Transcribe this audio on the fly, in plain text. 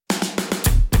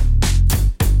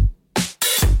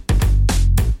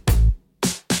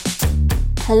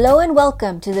Hello and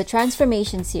welcome to the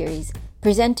Transformation Series,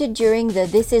 presented during the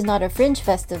This Is Not a Fringe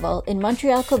Festival in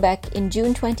Montreal, Quebec in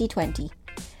June 2020.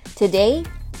 Today,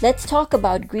 let's talk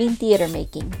about green theater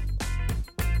making.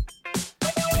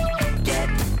 Get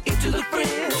into the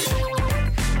fringe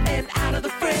and out of the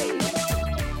frame.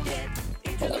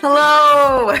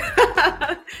 Hello!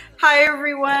 Hi,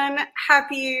 everyone.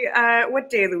 Happy, what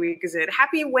day of the week is it?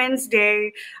 Happy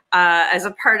Wednesday as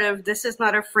a part of This Is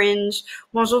Not a Fringe.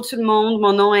 Bonjour tout le monde.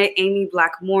 Mon nom est Amy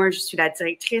Blackmore. Je suis la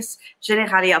directrice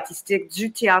générale et artistique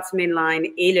du Théâtre Mainline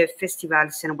et le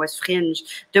Festival Cine-Ouest Fringe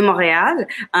de Montréal.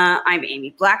 I'm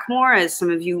Amy Blackmore. As some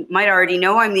of you might already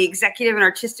know, I'm the executive and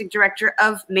artistic director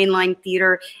of Mainline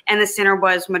Theatre and the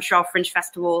Cine-Ouest Montreal Fringe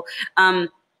Festival.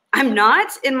 I'm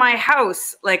not in my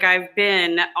house like I've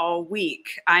been all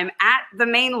week. I'm at the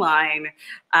main line.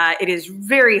 It is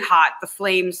very hot. The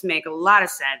flames make a lot of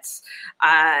sense.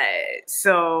 Yeah,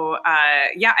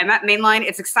 I'm at Mainline.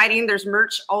 It's exciting. There's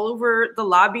merch all over the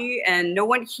lobby and no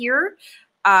one here.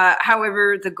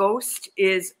 However, the ghost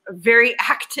is very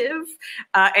active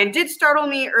and did startle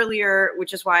me earlier,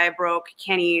 which is why I broke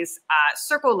Kenny's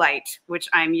circle light, which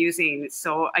I'm using.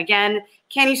 So again,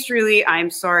 Kenny Struley, I'm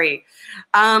sorry.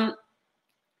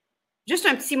 Juste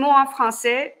un petit mot en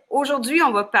français. Aujourd'hui,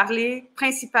 on va parler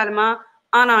principalement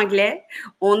en anglais.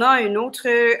 On a une autre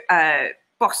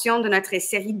portion de notre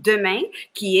série demain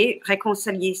qui est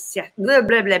réconciliation,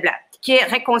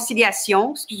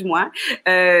 excuse-moi,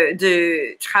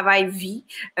 de travail-vie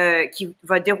qui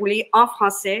va dérouler en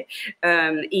français.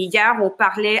 Et hier, on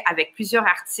parlait avec plusieurs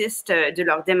artistes de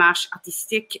leur démarche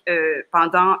artistique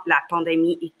pendant la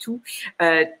pandémie et tout.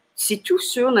 C'est tout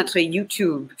sur notre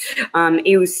YouTube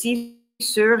et aussi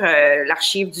sur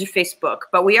l'archive du Facebook.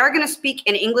 But we are going to speak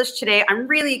in English today. I'm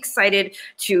really excited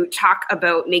to talk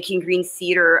about making green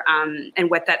theater and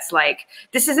what that's like.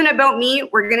 This isn't about me.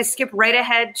 We're going to skip right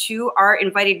ahead to our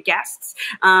invited guests.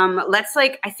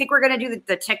 I think we're going to do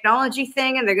the technology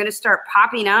thing and they're going to start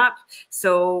popping up.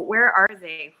 So where are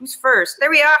they? Who's first? There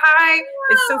we are. Hi.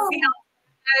 It's Sophie.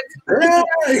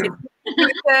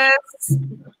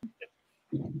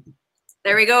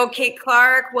 There we go. Kate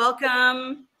Clark,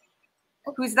 welcome.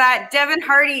 Who's that? Devin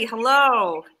Hardy,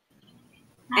 hello.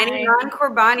 Hi. And Iran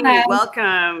Corbani, Hi.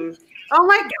 welcome. Oh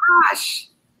my gosh.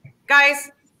 Guys,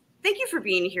 thank you for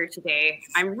being here today.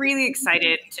 I'm really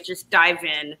excited to just dive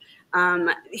in.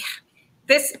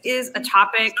 This is a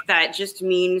topic that just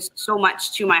means so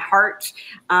much to my heart.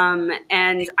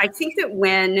 And I think that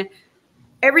when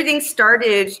everything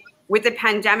started with the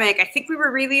pandemic, I think we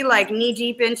were really like knee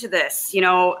deep into this. You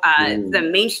know, the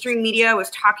mainstream media was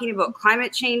talking about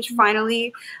climate change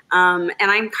finally. And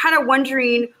I'm kind of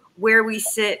wondering where we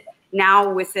sit now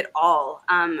with it all.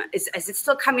 Is it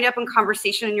still coming up in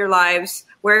conversation in your lives?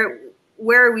 Where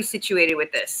are we situated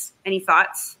with this? Any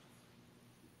thoughts?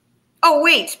 Oh,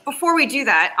 wait, before we do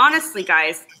that, honestly,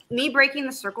 guys, me breaking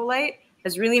the circle light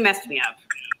has really messed me up.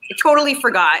 I totally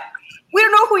forgot. We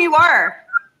don't know who you are.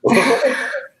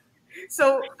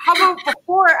 So how about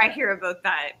before I hear about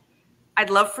that, I'd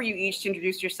love for you each to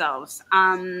introduce yourselves.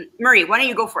 Murray, why don't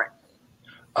you go for it?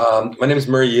 My name is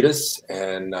Murray Yudis,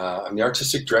 and I'm the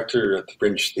artistic director at the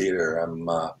Fringe Theatre. I'm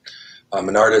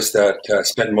an artist that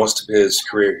spent most of his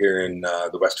career here in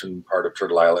the western part of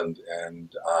Turtle Island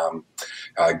and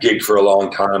gigged for a long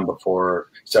time before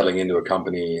settling into a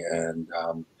company, and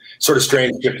sort of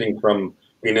strange shifting from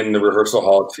being in the rehearsal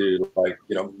hall to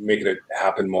making it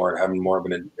happen more and having more of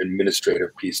an administrative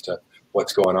piece to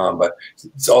what's going on. But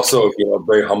it's also,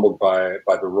 very humbled by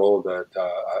the role that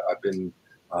I've been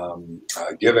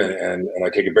given, and I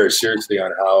take it very seriously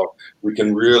on how we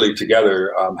can really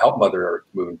together help Mother Earth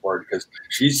moving forward, because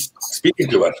she's speaking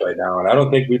to us right now, and I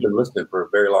don't think we've been listening for a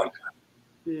very long time.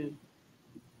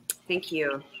 Thank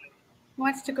you. Who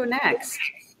wants to go next?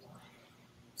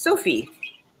 Sophie.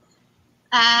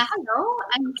 Hello,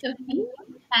 I'm Sophie.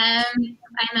 I'm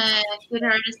a theater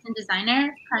artist and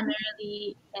designer,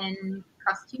 primarily in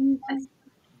costume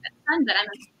design, but I'm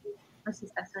mostly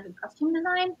specialized in costume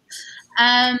design.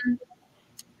 And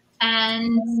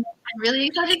I'm really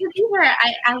excited to be here.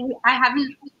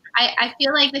 I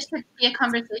feel like this should be a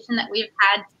conversation that we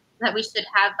should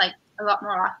have like a lot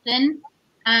more often.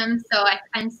 So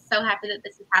I'm so happy that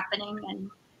this is happening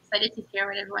and excited to hear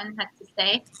what everyone has to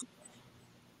say.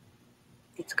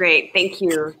 It's great. Thank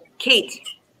you. Kate.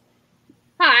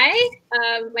 Hi,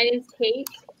 my name is Kate.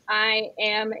 I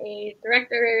am a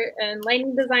director and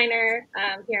lighting designer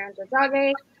here on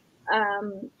Jojage.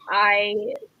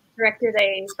 I directed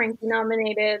a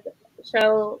Frankie-nominated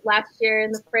show last year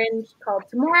in the Fringe called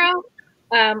Tomorrow,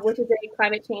 which is a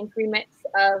climate change remix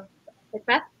of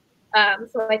Macbeth.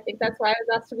 So I think that's why I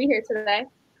was asked to be here today.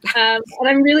 And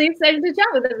I'm really excited to chat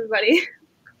with everybody.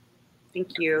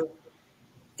 Thank you.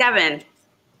 Devin.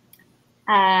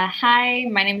 Hi,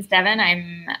 my name is Devin.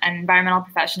 I'm an environmental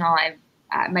professional.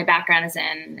 My background is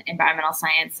in environmental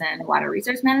science and water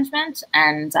resource management.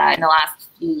 And in the last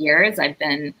few years, I've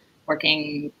been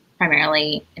working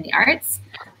primarily in the arts.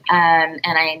 And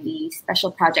I am the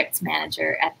special projects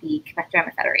manager at the Quebec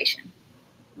Drama Federation.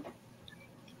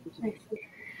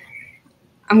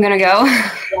 I'm going to go.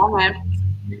 Yeah,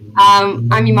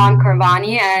 I'm Iman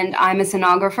Karvani, and I'm a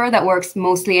scenographer that works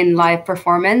mostly in live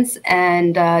performance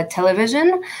and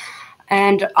television.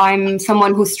 And I'm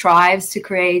someone who strives to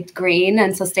create green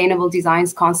and sustainable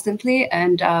designs constantly.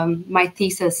 And my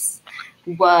thesis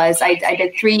was I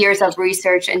did 3 years of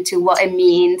research into what it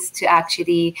means to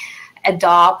actually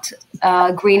adopt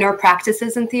greener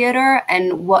practices in theater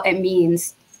and what it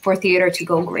means for theater to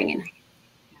go green.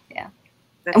 Yeah.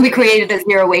 And we created a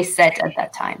zero waste set at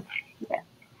that time. Yeah.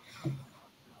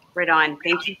 Right on.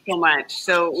 Thank you so much.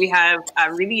 So we have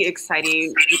a really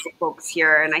exciting group of folks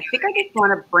here, and I think I just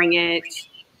want to bring it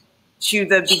to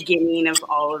the beginning of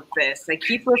all of this. I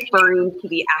keep referring to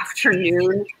the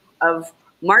afternoon of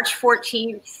March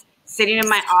 14th, sitting in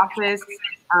my office.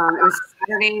 It was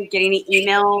Saturday, getting an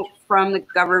email from the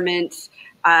government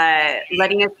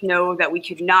letting us know that we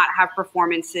could not have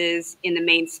performances in the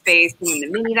main space and in the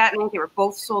mini that night. They were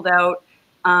both sold out.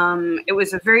 It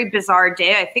was a very bizarre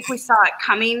day. I think we saw it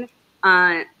coming,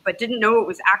 but didn't know it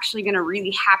was actually going to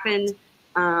really happen.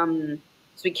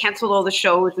 So we canceled all the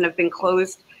shows and have been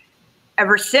closed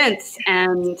ever since.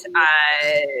 And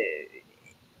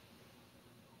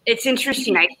it's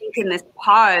interesting. I think in this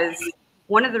pause,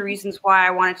 one of the reasons why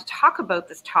I wanted to talk about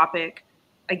this topic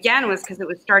again was because it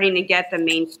was starting to get the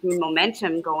mainstream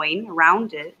momentum going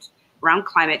around it, around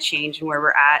climate change and where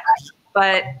we're at.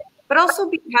 But also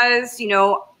because, you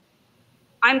know,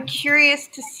 I'm curious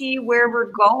to see where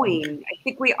we're going. I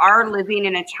think we are living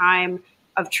in a time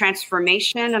of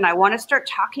transformation, and I want to start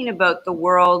talking about the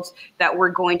world that we're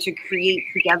going to create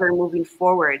together moving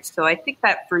forward. So I think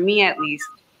that for me, at least,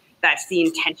 that's the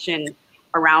intention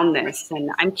around this. And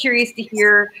I'm curious to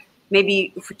hear,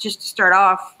 maybe just to start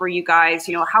off for you guys,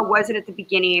 you know, how was it at the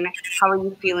beginning? How are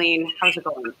you feeling? How's it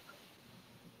going?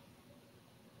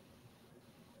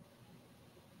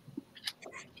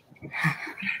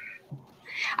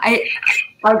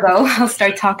 I'll go. I'll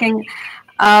start talking.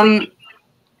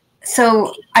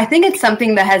 So I think it's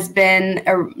something that has been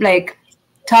like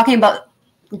talking about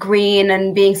green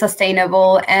and being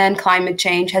sustainable and climate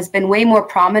change has been way more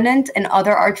prominent in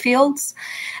other art fields.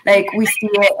 Like we see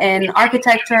it in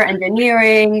architecture,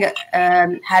 engineering,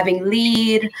 having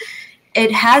lead.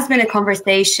 It has been a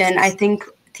conversation. I think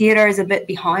theater is a bit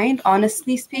behind,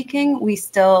 honestly speaking. We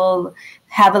still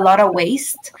have a lot of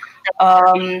waste.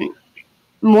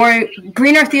 More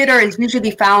greener theater is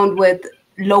usually found with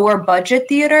lower budget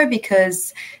theater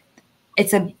because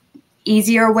it's a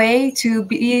easier way to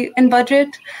be in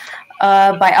budget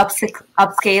by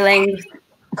upscaling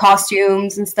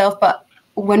costumes and stuff. But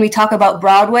when we talk about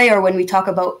Broadway or when we talk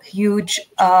about huge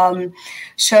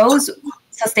shows,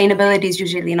 sustainability is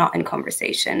usually not in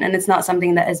conversation, and it's not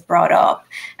something that is brought up.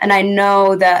 And I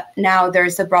know that now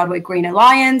there's the Broadway Green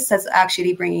Alliance that's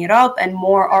actually bringing it up, and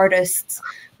more artists,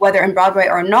 whether in Broadway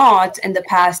or not, in the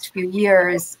past few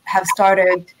years have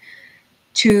started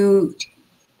to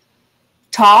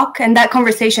talk, and that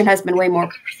conversation has been way more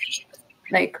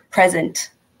like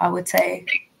present, I would say,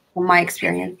 from my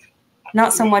experience.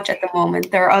 Not so much at the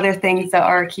moment. There are other things that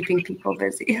are keeping people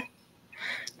busy.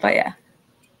 But yeah.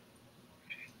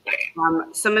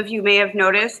 Some of you may have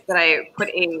noticed that I put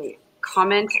a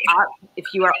comment up.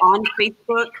 If you are on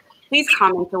Facebook, please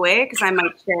comment away because I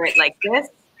might share it like this.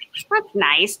 That's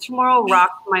nice. Tomorrow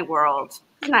rocked my world.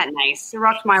 Isn't that nice? It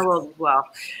rocked my world as well.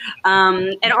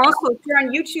 And also, if you're on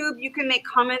YouTube, you can make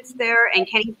comments there, and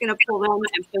Kenny's going to pull them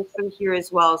and post them here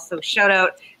as well. So shout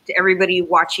out to everybody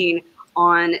watching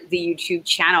on the YouTube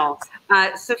channel.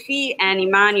 Sophie and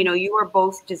Iman, you know, you are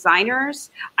both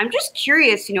designers. I'm just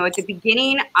curious, you know, at the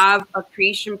beginning of a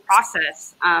creation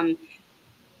process,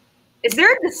 is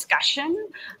there a discussion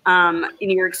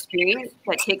in your experience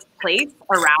that takes place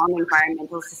around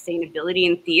environmental sustainability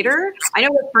in theater? I know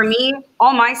that for me,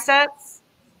 all my sets,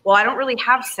 well, I don't really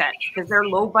have sets because they're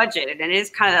low budget, and it is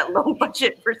kind of that low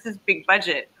budget versus big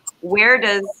budget. Where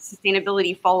does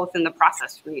sustainability fall within the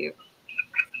process for you?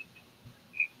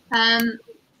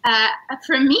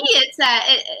 For me,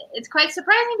 it's quite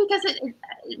surprising because it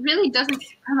really doesn't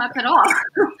come up at all.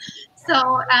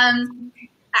 So,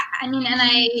 I mean, and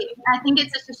I think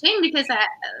it's just a shame because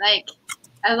I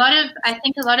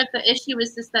think a lot of the issue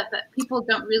is just that people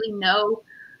don't really know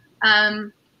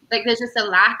like there's just a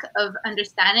lack of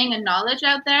understanding and knowledge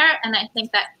out there. And I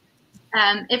think that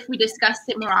if we discussed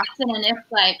it more often, and if,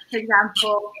 like, for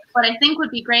example, what I think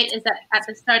would be great is that at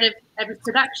the start of every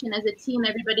production, as a team,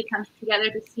 everybody comes together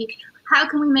to see how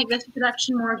can we make this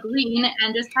production more green,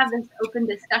 and just have this open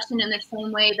discussion in the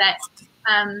same way that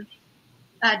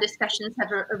discussions have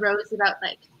arose about,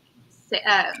 like,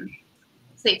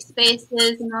 safe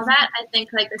spaces and all that. I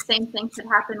think, like, the same thing could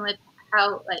happen with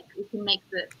how, like, we can make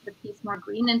the piece more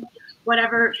green in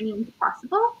whatever means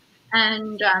possible.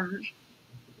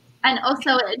 And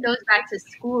also it goes back to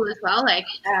school as well. Like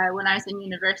when I was in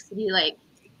university, like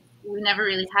we never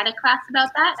really had a class about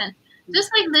that. And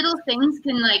just like little things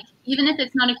can, like, even if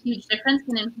it's not a huge difference,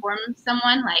 can inform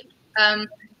someone. Like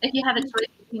if you have a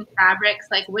choice between fabrics,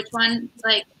 like which one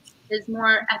like is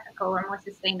more ethical or more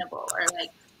sustainable, or like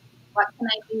what can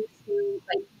I do to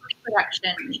like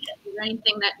production? Is there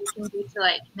anything that we can do to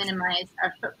like minimize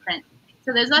our footprint?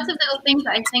 So there's lots of little things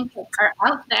that I think are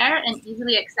out there and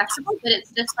easily accessible, but it's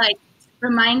just like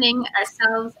reminding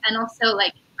ourselves, and also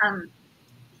like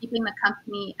keeping the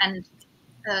company and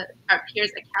our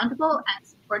peers accountable and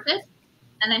supported.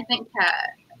 And I think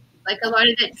like a lot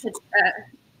of it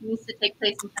needs to take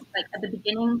place in, like at the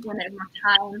beginning when there's more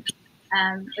time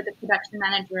with the production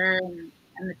manager and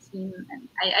the team. And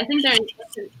I think there's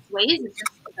ways. It's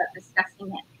just about discussing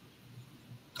it.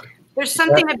 There's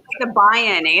something about the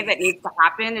buy-in, that needs to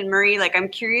happen. And Murray, like, I'm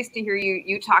curious to hear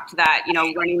you talk to that,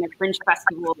 running a Fringe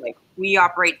festival. Like, we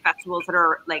operate festivals that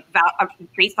are like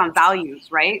based on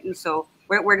values, right? And so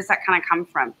where does that kind of come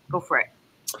from? Go for it.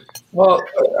 Well,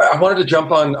 I wanted to jump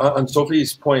on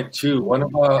Sophie's point too. One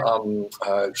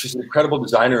of she's an incredible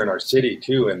designer in our city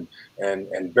too,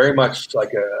 and very much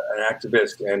like an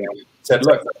activist, and said,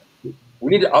 look,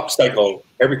 we need to upcycle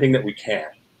everything that we can.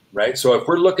 Right. So if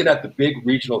we're looking at the big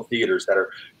regional theaters that are,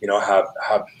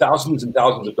 have thousands and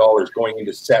thousands of dollars going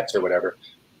into sets or whatever,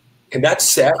 can that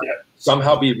set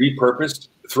somehow be repurposed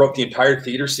throughout the entire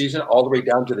theater season, all the way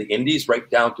down to the indies, right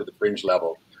down to the fringe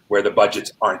level where the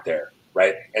budgets aren't there?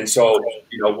 Right. And so,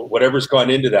 whatever's gone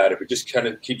into that, if it just kind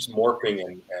of keeps morphing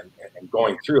and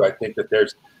going through, I think that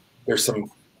there's some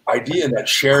idea in that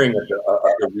sharing of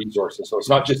the resources. So it's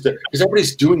not just because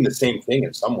everybody's doing the same thing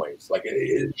in some ways. Like,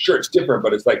 sure, it's different,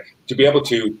 but it's like to be able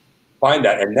to find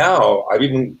that. And now I've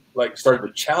even like started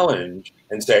to challenge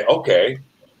and say, okay,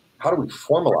 how do we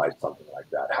formalize something like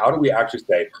that? How do we actually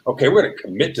say, okay, we're going to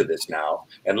commit to this now,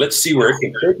 and let's see where it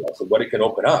can take us and what it can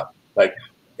open up. Like,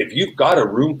 if you've got a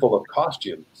room full of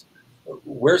costumes,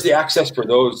 where's the access for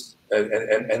those?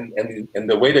 And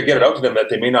the way to get it out to them that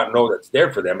they may not know that's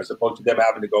there for them, as opposed to them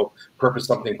having to go purpose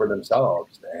something for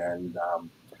themselves. And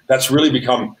that's really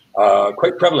become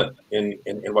quite prevalent in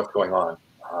what's going on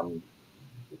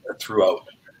throughout.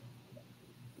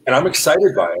 And I'm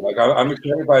excited by it. Like I'm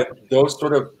excited by those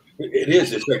sort of.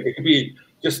 It's like it could be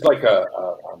just like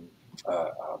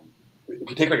if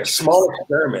you take like a small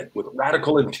experiment with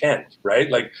radical intent,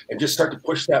 right? Like, and just start to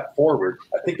push that forward.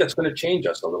 I think that's going to change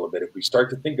us a little bit if we start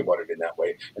to think about it in that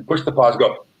way and push the pause.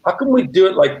 Go, how can we do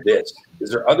it like this?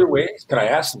 Is there other ways? Can I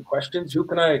ask some questions? Who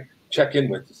can I check in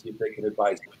with to see if they can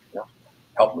advise me?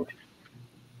 Help me.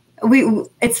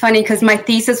 It's funny because my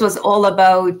thesis was all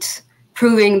about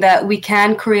proving that we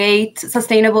can create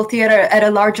sustainable theater at a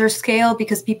larger scale,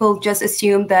 because people just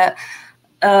assume that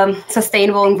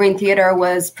sustainable and green theater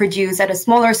was produced at a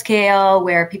smaller scale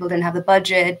where people didn't have the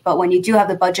budget. But when you do have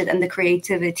the budget and the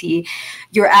creativity,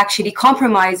 you're actually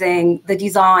compromising the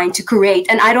design to create.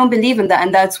 And I don't believe in that.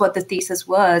 And that's what the thesis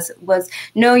was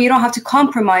no, you don't have to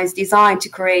compromise design to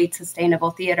create sustainable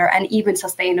theater, and even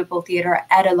sustainable theater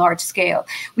at a large scale.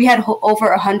 We had over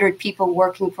 100 people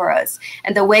working for us.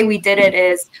 And the way we did it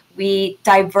is we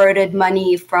diverted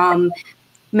money from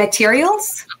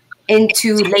materials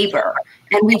into labor.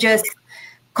 And we just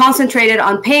concentrated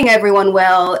on paying everyone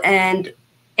well. And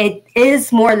it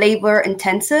is more labor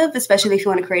intensive, especially if you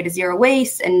want to create a zero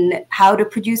waste and how to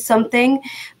produce something.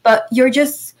 But you're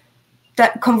just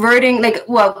converting,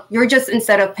 you're just,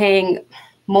 instead of paying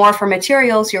more for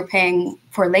materials, you're paying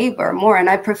for labor more. And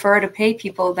I prefer to pay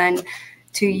people than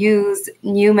to use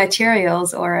new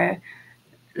materials or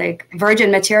like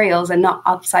virgin materials and not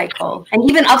upcycle. And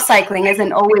even upcycling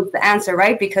isn't always the answer,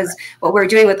 right? Because what we're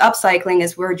doing with upcycling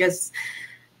is we're just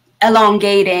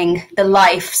elongating the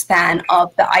lifespan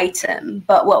of the item.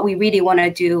 But what we really want to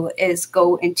do is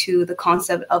go into the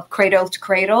concept of cradle to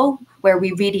cradle, where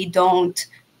we really don't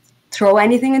throw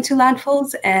anything into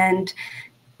landfills. And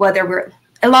whether we're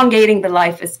elongating the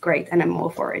life is great, and I'm all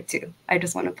for it too. I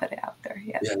just want to put it out there.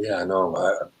 Yeah. Yeah.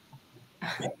 No.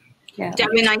 Yeah.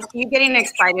 Devin, I see you getting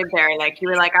excited there. Like you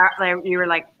were like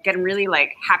getting really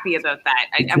like happy about that.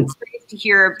 I'm curious to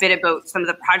hear a bit about some of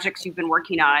the projects you've been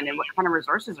working on and what kind of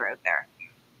resources are out there.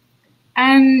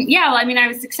 Yeah, well, I mean, I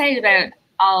was excited about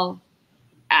all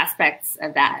aspects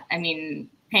of that. I mean,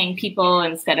 paying people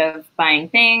instead of buying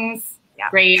things,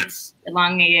 great.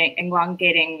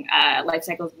 Elongating life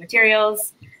cycles of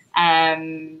materials.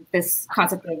 This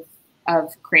concept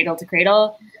of cradle to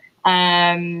cradle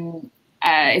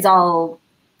is all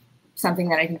something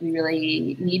that I think we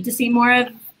really need to see more of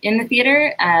in the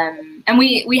theater. And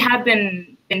we have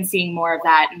been seeing more of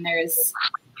that. And there's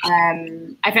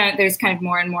I found there's kind of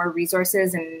more and more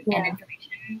resources and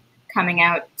information coming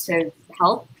out to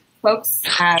help folks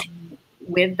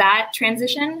with that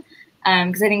transition.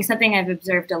 Because I think something I've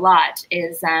observed a lot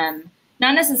is not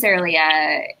necessarily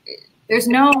there's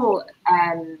no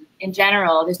in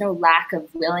general, there's no lack of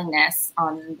willingness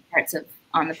on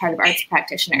the part of arts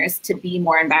practitioners to be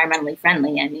more environmentally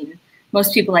friendly. I mean,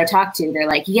 most people I talk to, they're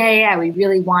like, yeah, we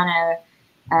really want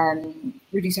to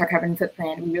reduce our carbon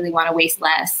footprint. We really want to waste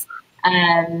less.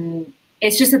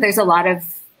 It's just that there's a lot of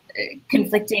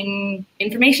conflicting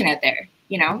information out there.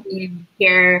 You know, you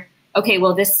hear, okay,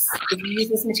 well, if you use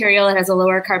this material, it has a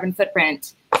lower carbon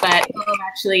footprint, but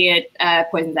actually it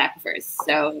poisons aquifers.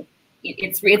 So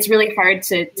it's really hard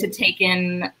to take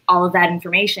in all of that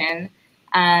information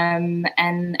and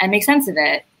make sense of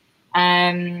it.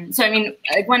 So, I mean,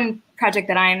 like one project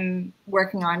that I'm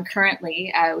working on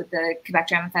currently with the Quebec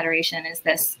Drama Federation is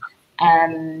this.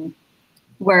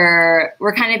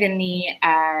 We're kind of in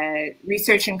the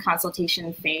research and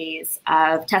consultation phase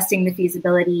of testing the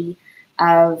feasibility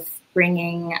of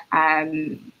bringing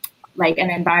like an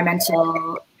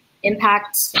environmental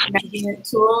impact measurement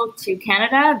tool to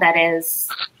Canada that is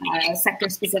sector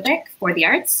specific for the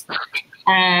arts.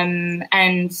 And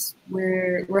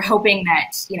we're hoping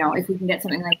that, you know, if we can get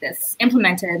something like this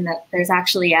implemented, that there's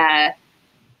actually an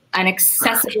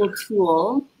accessible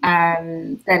tool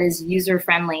that is user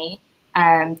friendly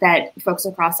that folks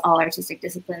across all artistic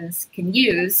disciplines can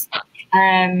use.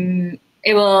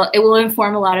 It will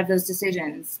inform a lot of those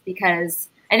decisions, because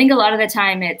I think a lot of the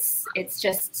time it's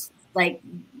just like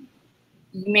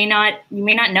you may not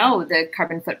know the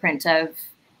carbon footprint of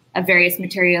various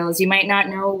materials. You might not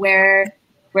know where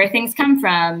things come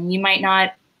from. You might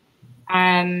not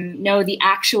know the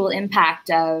actual impact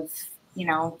of, you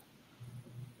know,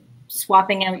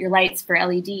 swapping out your lights for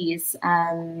LEDs.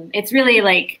 It's really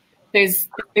like there's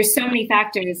so many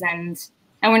factors, and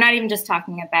we're not even just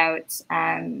talking about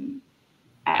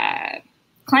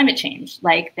climate change.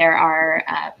 Like there are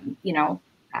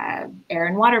air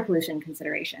and water pollution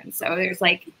considerations. So there's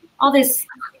like all this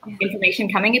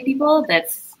information coming at people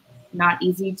that's not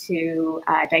easy to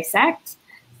dissect.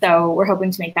 So we're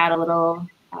hoping to make that a little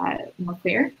more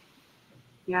clear.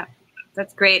 Yeah,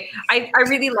 that's great. I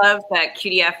really love that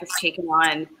QDF has taken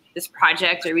on this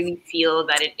project. I really feel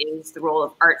that it is the role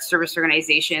of art service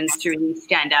organizations to really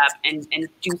stand up and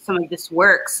do some of this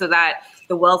work so that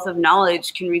the wealth of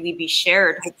knowledge can really be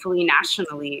shared, hopefully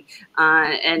nationally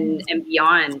and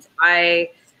beyond.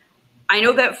 I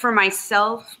know that for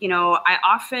myself, you know,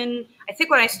 I think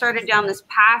when I started down this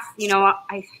path, you know,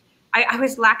 I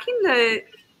was lacking the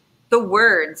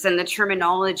words and the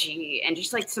terminology and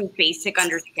just like some basic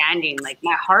understanding. Like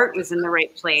my heart was in the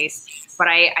right place, but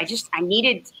I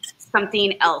needed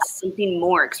something else, something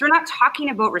more. Because we're not talking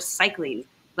about recycling.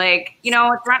 Like, you know,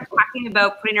 we're not talking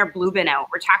about putting our blue bin out.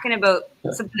 We're talking about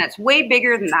something that's way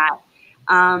bigger than that.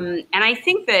 And I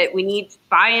think that we need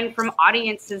buy-in from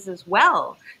audiences as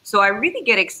well. So I really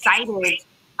get excited.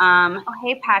 Oh,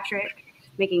 hey, Patrick,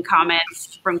 making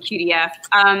comments from QDF.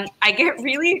 I get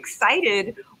really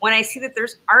excited when I see that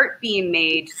there's art being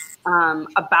made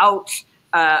about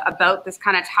this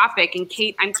kind of topic. And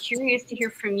Kate, I'm curious to hear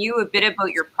from you a bit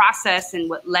about your process and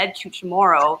what led to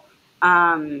tomorrow.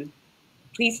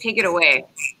 Please take it away.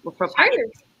 We'll So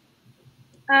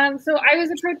I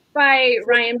was approached by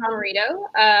Ryan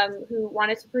Bomarito, who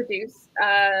wanted to produce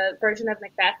a version of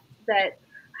Macbeth that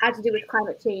had to do with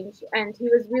climate change. And he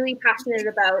was really passionate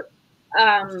about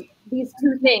these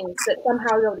two things that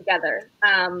somehow go together.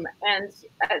 And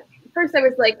at first I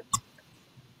was like,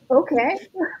 okay,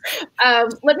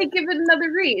 let me give it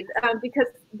another read, because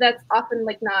that's often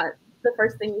like not the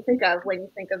first thing you think of when you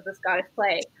think of the Scottish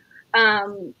play.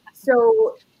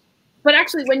 But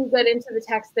actually, when you get into the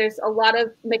text, there's a lot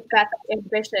of Macbeth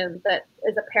ambition that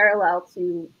is a parallel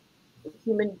to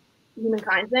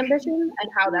humankind's ambition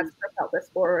and how that's propelled us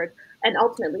forward and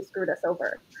ultimately screwed us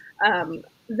over.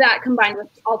 That combined with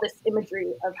all this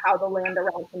imagery of how the land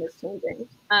around him is changing.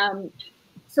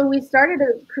 So we started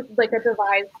a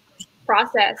devised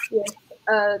process with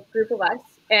a group of us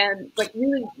and like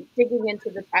really digging into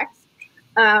the text.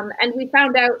 And we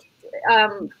found out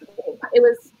it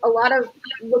was a lot of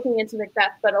looking into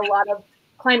Macbeth, but a lot of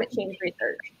climate change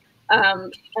research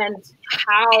and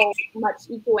how much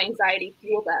eco-anxiety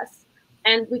fueled us.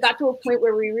 And we got to a point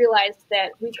where we realized that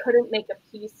we couldn't make a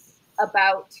piece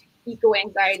about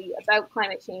eco-anxiety, about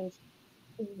climate change,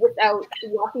 without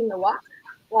walking the walk,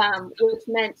 which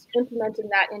meant implementing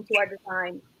that into our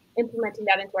design, implementing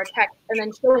that into our text, and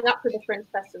then showing up for the Fringe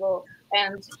Festival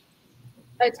and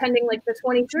attending like the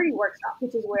 2030 workshop,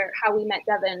 which is where how we met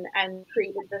Devin and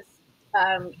created this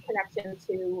connection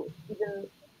to even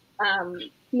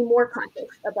be more conscious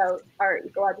about our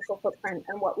ecological footprint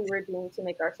and what we were doing to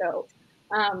make our show.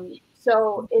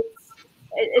 So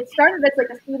it started as like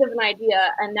a seed of an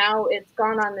idea, and now it's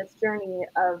gone on this journey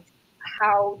of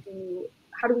how do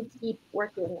we keep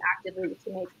working actively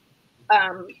to make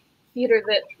theater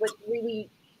that like really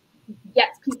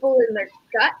gets people in their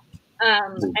gut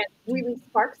and really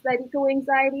sparks that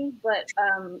eco-anxiety, but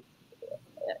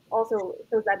also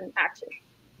shows that in action.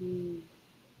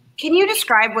 Can you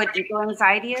describe what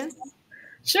eco-anxiety is?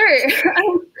 Sure.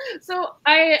 So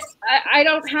I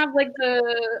don't have like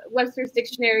the Webster's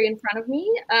dictionary in front of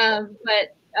me,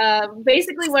 but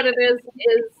basically what it is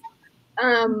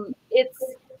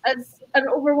it's an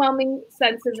overwhelming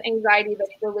sense of anxiety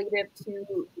that's related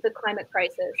to the climate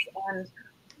crisis and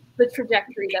the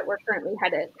trajectory that we're currently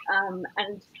headed.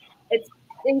 And it's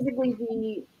basically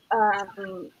the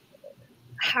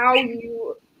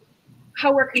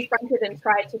how we're confronted and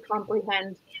try to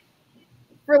comprehend,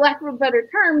 for lack of a better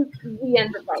term, the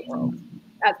end of our world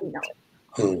as we know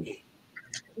it.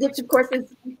 Which, of course,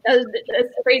 is a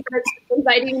phrase that's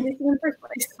anxiety-inducing in the first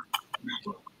place.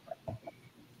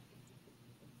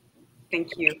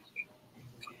 Thank you.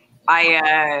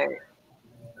 I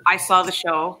saw the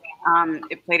show.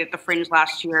 It played at the Fringe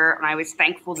last year, and I was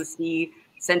thankful to see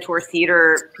Centaur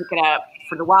Theater pick it up.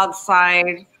 For the Wild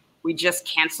Side, we just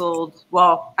canceled.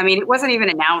 Well, I mean, it wasn't even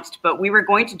announced, but we were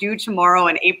going to do tomorrow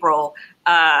in April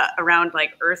around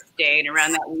like Earth Day and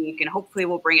around that week, and hopefully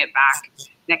we'll bring it back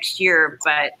next year.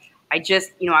 But I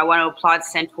just, I want to applaud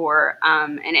Centaur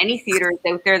and any theaters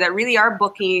out there that really are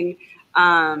booking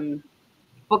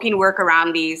work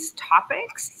around these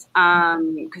topics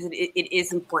because it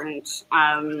is important.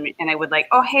 And I would like,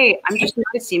 oh, hey, I'm just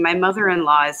noticing my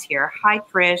mother-in-law is here. Hi,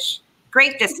 Trish.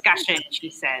 Great discussion, she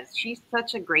says. She's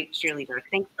such a great cheerleader.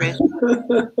 Thanks, Trish.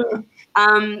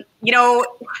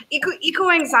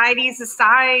 Eco-anxieties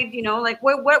aside, like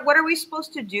what are we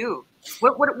supposed to do?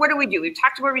 What do we do? We've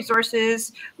talked about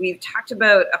resources. We've talked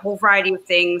about a whole variety of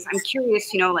things. I'm curious,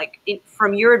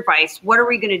 from your advice, what are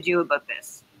we going to do about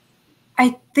this?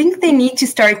 I think they need to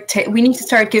start. We need to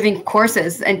start giving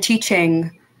courses and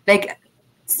teaching. Like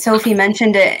Sophie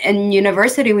mentioned it in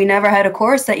university, we never had a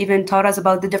course that even taught us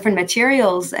about the different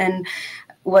materials and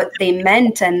what they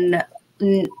meant, and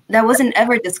that wasn't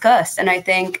ever discussed. And I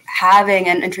think having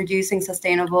and introducing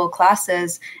sustainable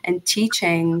classes and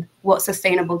teaching what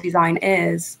sustainable design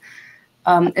is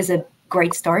a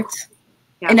great start.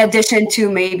 Yeah. In addition to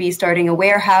maybe starting a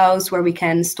warehouse where we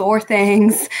can store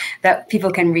things that people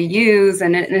can reuse,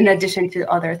 and in addition to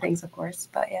other things, of course.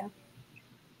 But yeah.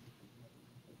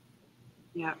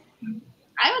 Yeah.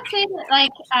 I would say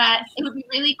that it would be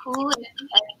really cool if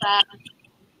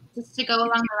just to go along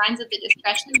the lines of the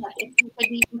discussion, like if we could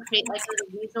even create like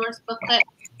a resource booklet,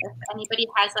 if anybody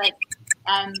has like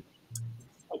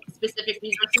specific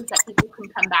resources that people can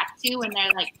come back to when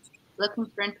they're like looking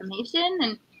for information.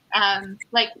 And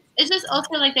it's just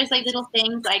also like there's like little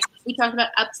things like we talked about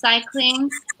upcycling.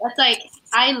 That's like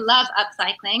I love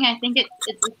upcycling. I think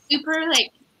it's a super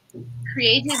like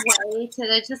creative way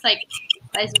to just like,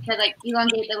 as you said, like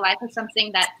elongate the life of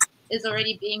something that is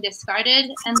already being discarded.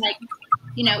 And like,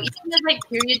 even with like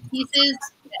period pieces,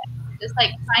 just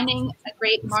like finding a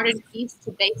great modern piece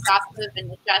to base off of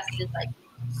and adjust is like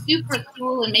super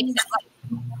cool and makes it like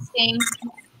interesting.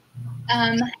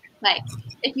 Like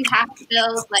if you have to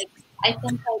build, like I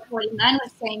think like what Iman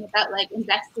was saying about like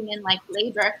investing in like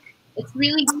labor, it's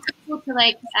really useful to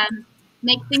like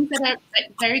make things that are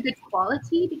like very good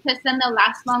quality, because then they'll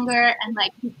last longer and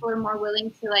like people are more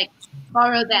willing to like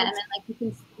borrow them, and like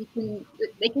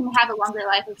they can have a longer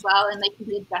life as well, and they can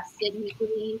be adjusted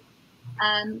easily.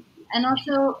 And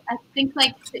also I think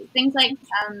like things like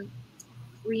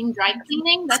green dry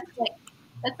cleaning, that's like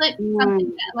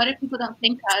something that a lot of people don't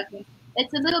think of.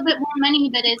 It's a little bit more money,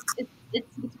 but it's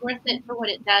worth it for what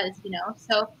it does,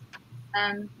 So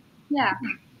yeah.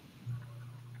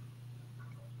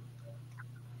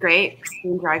 Great.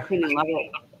 Green dry cleaning, love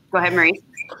it. Go ahead, Marie.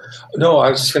 No, I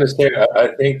was just going to say, I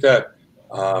think that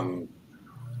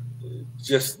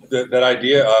just that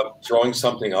idea of throwing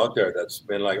something out there that's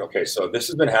been like, okay, so this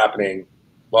has been happening.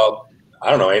 Well, I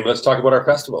don't know, Amy, let's talk about our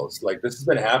festivals. Like, this has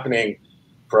been happening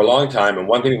for a long time. And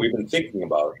one thing we've been thinking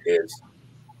about is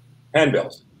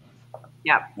handbills.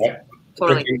 Yeah, Right?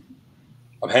 totally. Printing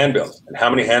of handbills, and how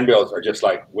many handbills are just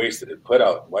like wasted and put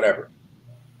out, whatever.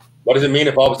 What does it mean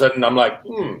if all of a sudden I'm like,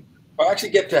 I actually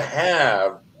get to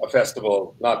have a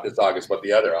festival, not this August, but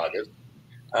the other August,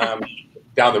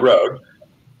 down the road.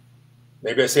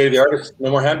 Maybe I say to the artist, no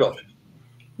more handbills.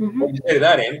 Mm-hmm. What do you say to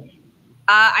that, Amy?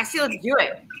 I say let's do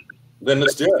it. Then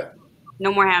let's do it.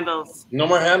 No more handbills. No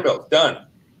more handbills. Done.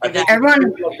 I think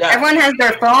Everyone has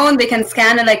their phone. They can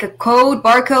scan it like a code,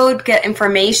 barcode, get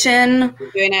information. We're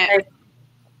doing it.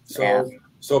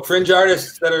 So fringe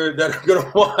artists that are going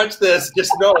to watch this,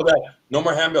 just know that no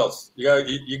more handbills.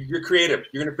 You're creative.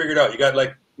 You're going to figure it out. You got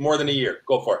like more than a year.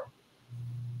 Go for it.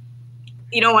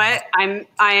 You know what?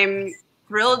 I'm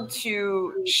thrilled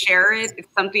to share it.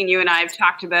 It's something you and I have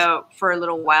talked about for a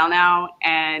little while now,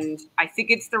 and I think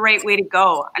it's the right way to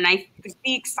go. And I think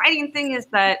the exciting thing is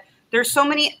that there's so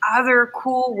many other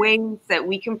cool ways that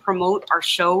we can promote our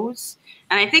shows.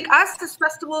 And I think us as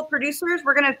festival producers,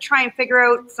 we're going to try and figure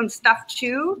out some stuff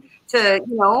too to,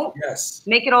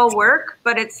 make it all work.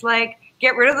 But it's like,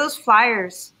 get rid of those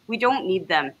flyers. We don't need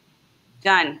them.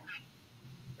 Done.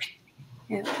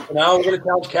 Yeah. Now we're going to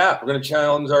challenge CAP. We're going to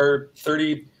challenge our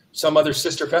 30 some other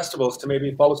sister festivals to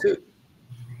maybe follow suit.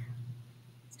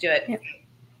 Let's do it. Yeah.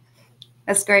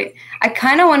 That's great. I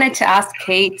kind of wanted to ask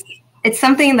Kate. It's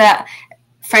something that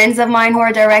friends of mine who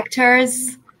are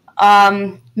directors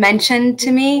mentioned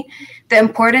to me, the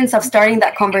importance of starting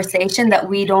that conversation that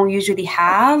we don't usually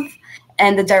have,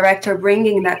 and the director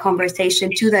bringing that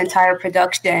conversation to the entire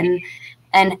production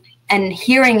and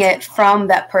hearing it from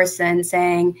that person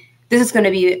saying, this is going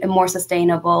to be more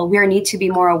sustainable. We need to be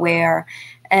more aware.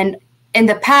 And in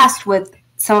the past, with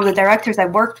some of the directors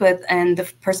I've worked with, and the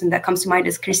person that comes to mind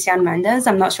is Christian Mendes.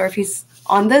 I'm not sure if he's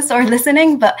on this or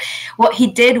listening, but what he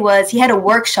did was he had a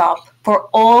workshop for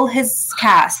all his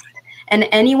cast and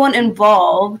anyone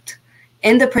involved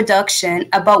in the production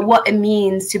about what it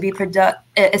means to be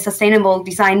a sustainable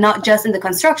design, not just in the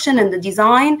construction and the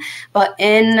design, but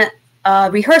in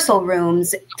rehearsal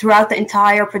rooms throughout the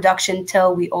entire production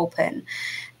till we open.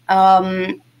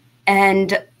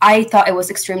 And I thought it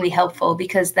was extremely helpful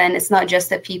because then it's not just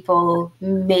that people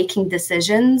making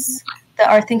decisions that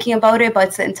are thinking about it, but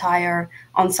it's the entire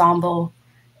ensemble.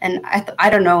 And I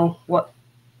don't know what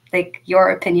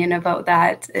your opinion about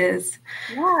that is.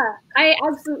 Yeah, I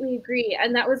absolutely agree.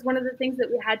 And that was one of the things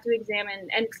that we had to examine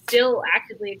and still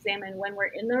actively examine when we're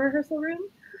in the rehearsal room.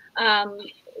 I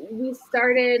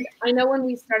know when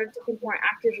we started to think more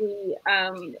actively,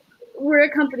 we're a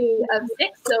company of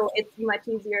 6, so it's much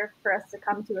easier for us to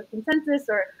come to a consensus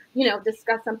or,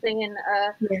 discuss something in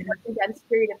a condensed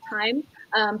period of time.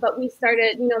 But we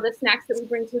started, the snacks that we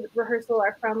bring to the rehearsal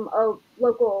are from a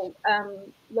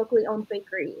locally owned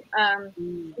bakery.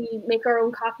 We make our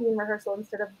own coffee in rehearsal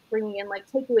instead of bringing in like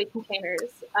takeaway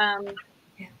containers.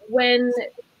 When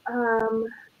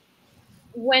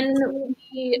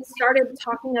we started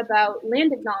talking about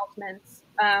land acknowledgements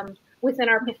within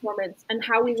our performance and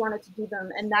how we wanted to do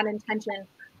them and that intention,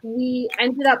 we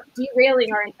ended up derailing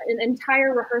an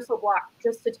entire rehearsal block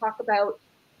just to talk about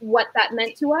what that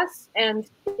meant to us. And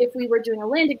if we were doing a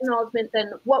land acknowledgement,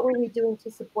 then what were we doing to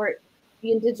support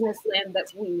the Indigenous land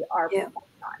that we are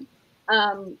performing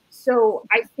on? So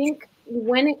I think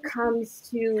when it comes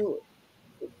to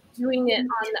doing it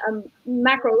on a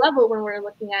macro level, when we're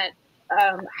looking at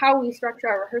how we structure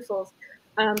our rehearsals,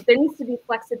 there needs to be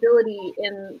flexibility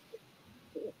in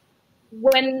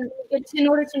in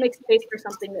order to make space for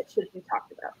something that should be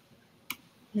talked about.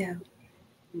 Yeah.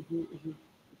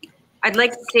 I'd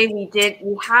like to say we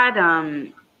had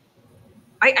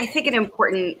I think an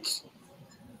important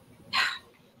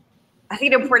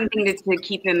thing to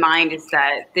keep in mind is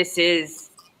that this is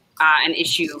an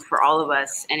issue for all of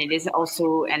us, and it is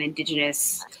also an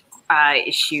Indigenous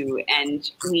issue.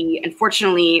 And we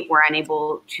unfortunately were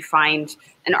unable to find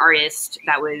an artist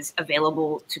that was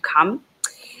available to come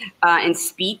and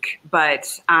speak,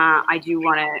 but I did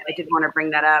want to bring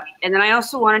that up. And then I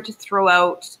also wanted to throw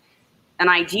out an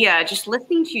idea. Just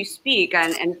listening to you speak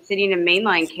and sitting in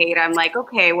Mainline, Kate, I'm like,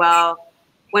 okay, well,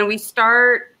 when we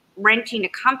start renting to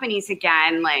companies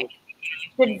again, like,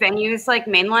 should venues like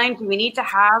Mainline, do we need to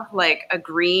have like a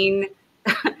green,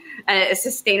 a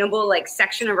sustainable like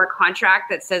section of our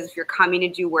contract that says if you're coming to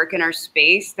do work in our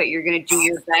space, that you're going to do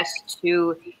your best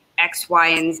to X, Y,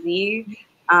 and Z?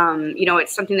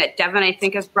 It's something that Devin, I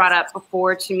think, has brought up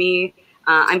before to me.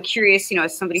 I'm curious,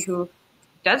 as somebody who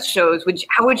does shows,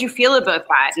 how would you feel about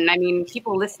that? And I mean,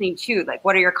 people listening too, like,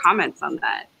 what are your comments on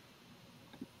that?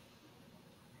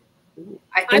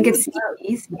 I think it's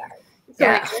easy.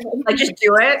 Yeah. Like, just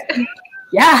do it.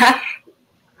 Yeah.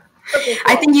 Okay, cool.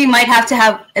 I think you might have to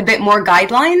have a bit more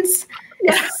guidelines,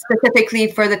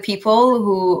 specifically for the people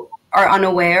who are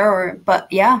unaware, but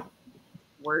yeah.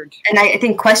 Word. And I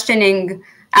think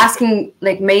asking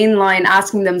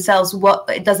themselves, what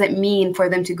does it mean for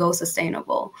them to go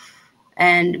sustainable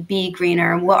and be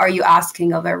greener? And what are you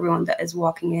asking of everyone that is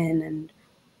walking in? And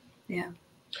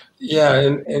Yeah,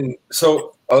 and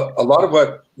so a lot of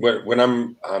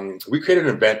we created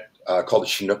an event called the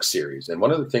Chinook series, and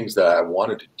one of the things that I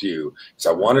wanted to do is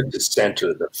I wanted to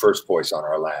center the first voice on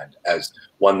our land as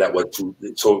one that was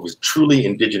so it was truly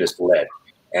Indigenous led,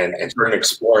 and started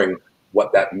exploring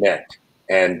what that meant,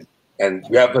 and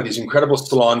we have these incredible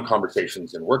salon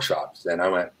conversations and workshops, and I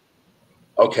went,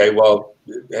 okay, well,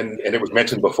 and it was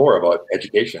mentioned before about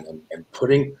education and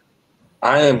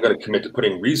I am going to commit to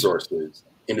putting resources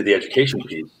into the education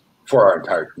piece for our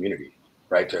entire community,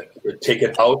 right? To take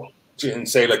it out and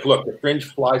say, like, look, the Fringe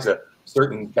flies a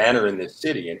certain banner in this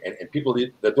city, and people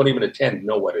that don't even attend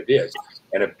know what it is.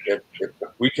 And if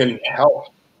we can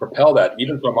help propel that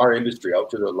even from our industry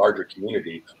out to the larger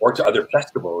community or to other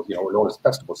festivals, we're known as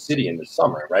Festival City in the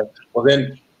summer, right? Well,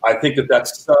 then I think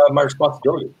that's my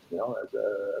responsibility, as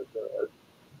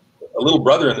a little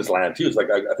brother in this land too. It's like,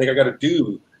 I think I got to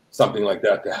do something like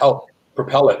that to help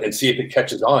propel it and see if it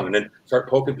catches on, and then start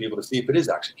poking people to see if it is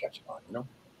actually catching on,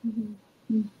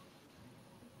 Mm-hmm.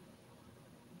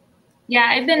 Yeah,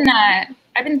 I've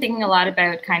been thinking a lot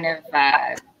about kind of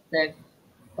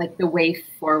the way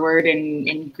forward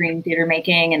in green theater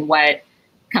making and what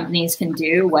companies can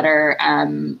do, what are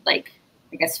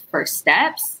first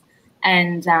steps.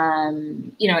 And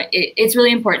it's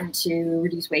really important to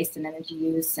reduce waste and energy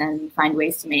use and find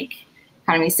ways to make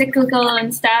economy cyclical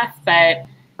and stuff. But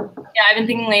I've been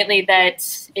thinking lately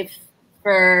that if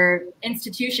for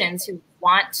institutions who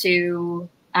want to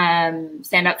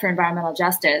stand up for environmental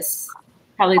justice,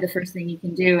 probably the first thing you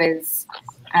can do is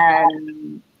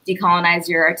decolonize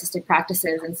your artistic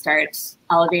practices and start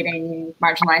elevating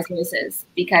marginalized voices,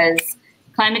 because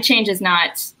climate change is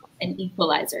not an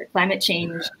equalizer. Climate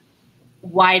change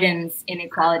widens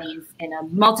inequalities in a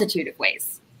multitude of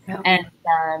ways. Yeah. And,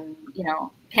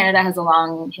 Canada has a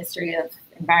long history of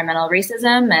environmental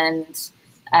racism and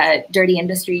dirty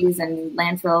industries and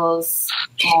landfills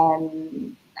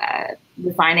and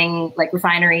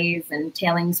refineries and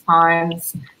tailings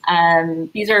ponds.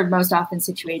 These are most often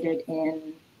situated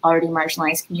in already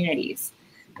marginalized communities.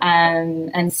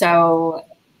 And so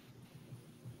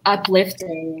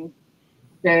uplifting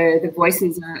the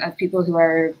voices of people who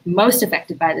are most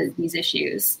affected by these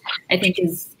issues, I think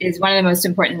is one of the most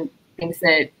important things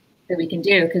that we can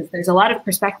do, because there's a lot of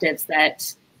perspectives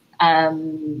that,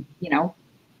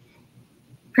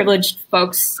 privileged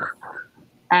folks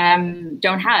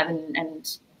don't have.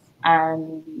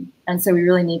 And so we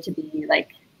really need to be I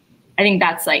think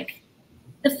that's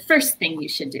the first thing you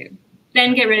should do.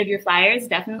 Then get rid of your flyers,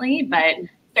 definitely, but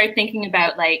start thinking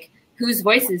about whose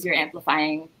voices you're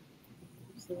amplifying.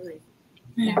 Absolutely.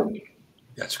 Yeah.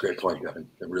 That's a great point, Devin.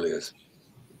 It really is.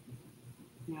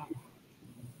 Yeah.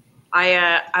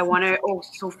 I want to. Oh,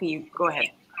 Sophie, go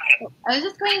ahead. I was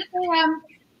just going to say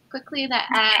quickly that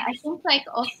I think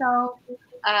also,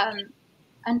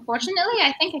 unfortunately,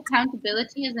 I think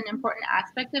accountability is an important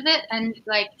aspect of it, and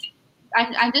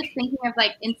I'm just thinking of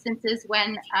instances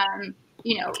when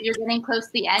you're getting close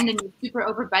to the end and you're super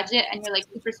over budget and you're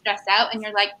super stressed out and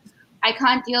you're I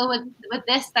can't deal with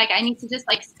this. I need to just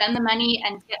spend the money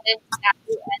and get this now,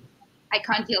 and I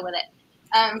can't deal with it.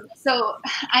 So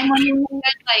I'm wondering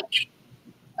if there's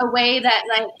a way that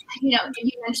you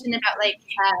mentioned about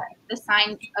the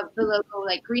sign of the logo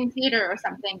Green Theater or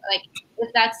something,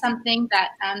 if that's something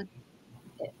that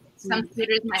some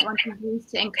theaters might want to use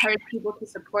to encourage people to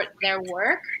support their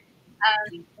work,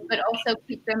 but also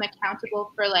keep them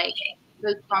accountable for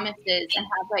those promises, and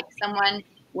have someone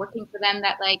working for them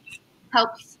that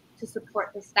helps to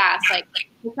support the staff.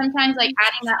 Sometimes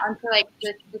adding that onto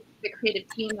the creative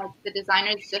team, the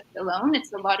designers just alone,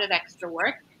 it's a lot of extra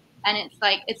work, and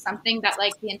it's something that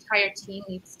the entire team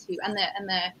needs to, and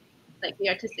the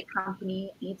artistic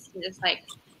company needs to just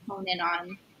hone in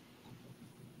on.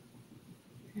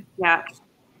 Yeah.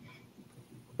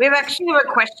 We actually have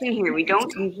a question here. We don't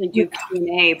usually do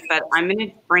Q&A, but I'm going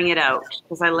to bring it out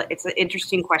because it's an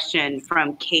interesting question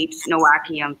from Kate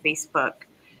Nowacki on Facebook.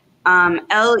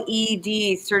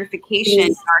 LED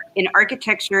certification in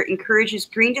architecture encourages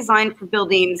green design for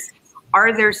buildings.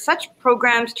 Are there such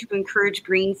programs to encourage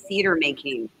green theater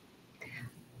making?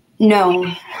 No.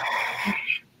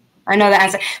 I know the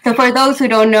answer. So for those who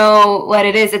don't know what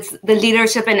it is, it's the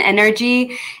leadership in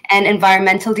energy and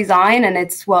environmental design, and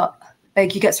it's what,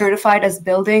 like, you get certified as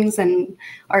buildings and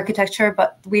architecture,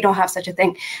 but we don't have such a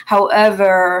thing.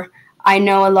 However, I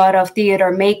know a lot of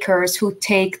theater makers who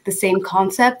take the same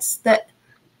concepts that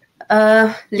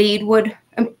LEED would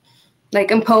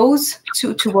impose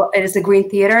to what it is a green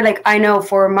theater. Like, I know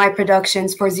for my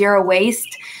productions for zero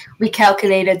waste, we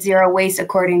calculated zero waste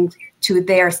according to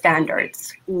their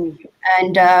standards.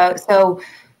 And so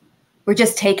we're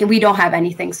just we don't have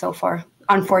anything so far,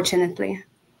 unfortunately.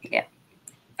 Yeah.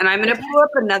 And I'm going to pull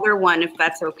up another one if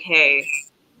that's okay,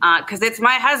 because it's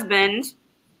my husband.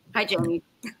 Hi, Jamie.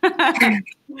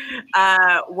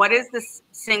 What is the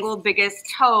single biggest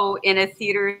toe in a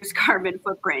theater's carbon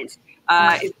footprint?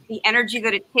 Is it the energy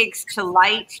that it takes to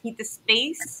light, heat the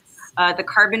space, the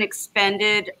carbon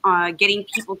expended getting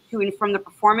people to and from the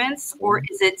performance, or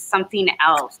is it something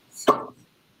else?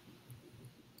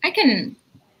 I can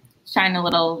shine a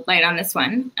little light on this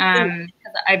one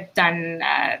because I've done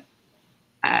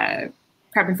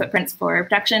carbon footprints for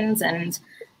productions, and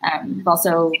I've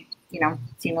also,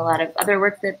 seen a lot of other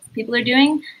work that people are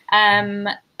doing.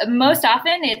 Most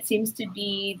often, it seems to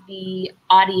be the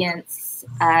audience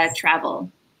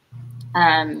travel.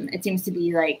 It seems to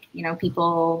be like,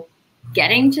 people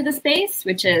getting to the space,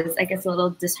 which is, I guess, a little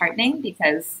disheartening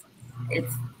because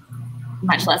it's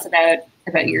much less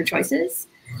about your choices.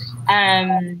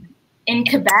 In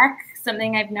Quebec,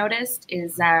 something I've noticed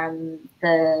is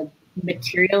the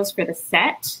materials for the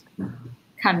set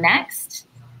come next.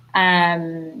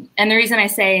 And the reason I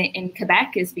say in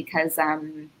Quebec is because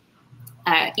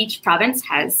each province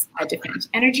has a different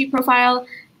energy profile,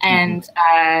 and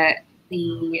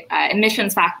the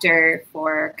emissions factor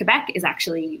for Quebec is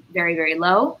actually very, very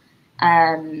low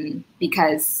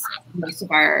because most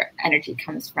of our energy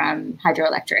comes from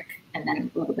hydroelectric and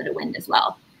then a little bit of wind as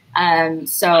well.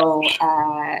 So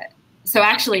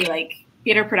actually, like,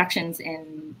 theater productions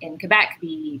in Quebec,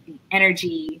 the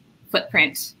energy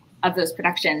footprint of those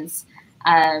productions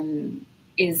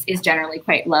is generally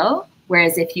quite low.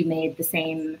 Whereas if you made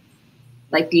the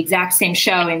exact same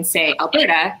show in, say,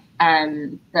 Alberta,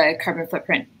 the carbon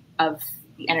footprint of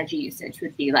the energy usage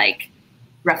would be like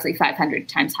roughly 500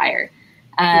 times higher.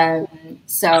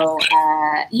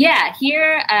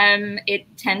 Here it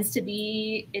tends to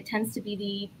be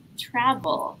the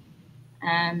travel.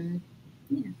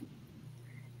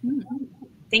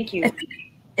 Thank you.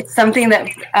 It's something that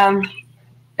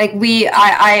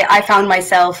I found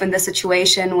myself in the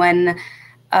situation when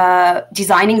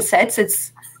designing sets.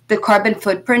 It's the carbon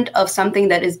footprint of something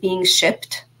that is being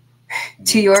shipped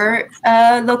to your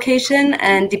location,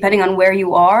 and depending on where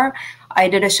you are. I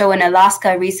did a show in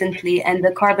Alaska recently, and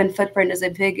the carbon footprint is a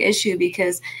big issue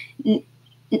because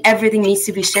everything needs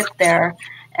to be shipped there,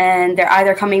 and they're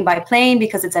either coming by plane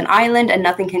because it's an island and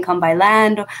nothing can come by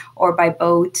land, or by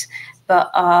boat.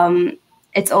 But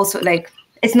it's also like,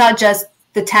 it's not just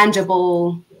the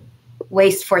tangible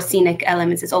waste for scenic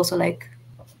elements. It's also like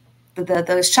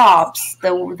the shops,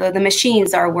 the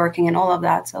machines are working and all of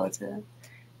that. So it's a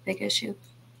big issue.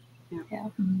 Yeah.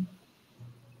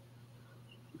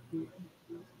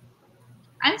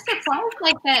 I'm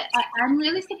surprised that. I'm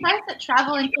really surprised that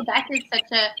travel in Quebec is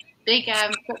such a big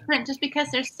footprint, just because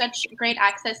there's such great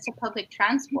access to public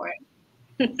transport.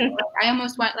 So I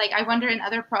almost I wonder in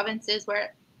other provinces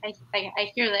where I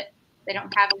hear that they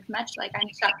don't have as much. Like, I'm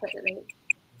shocked that they.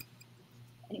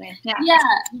 Anyway, yeah. Yeah.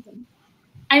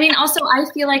 I mean, also, I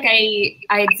feel like I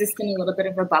exist in a little bit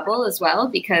of a bubble as well,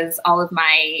 because all of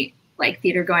my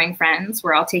theater going friends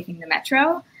were all taking the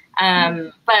metro.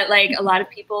 But a lot of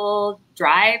people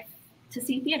drive to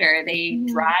see theater. They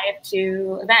drive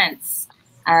to events.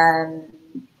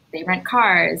 They rent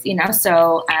cars,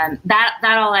 so that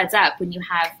all adds up when you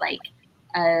have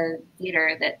a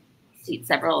theater that seats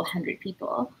several hundred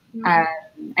people,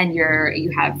 and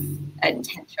you have a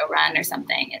 10-show run or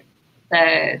something.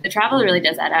 The travel really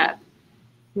does add up.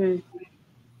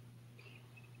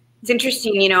 It's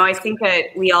interesting, I think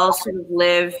that we all sort of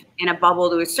live in a bubble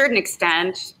to a certain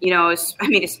extent,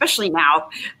 especially now,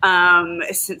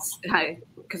 since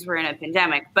because we're in a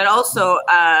pandemic, but also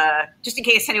just in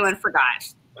case anyone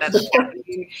forgot. That's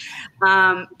happening.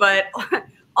 But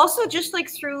also just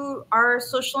through our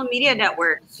social media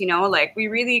networks, we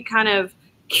really kind of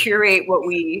curate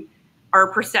our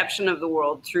perception of the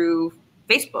world through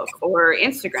Facebook or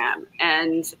Instagram.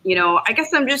 And, I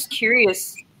guess I'm just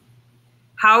curious,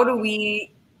 how do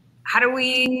we How do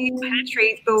we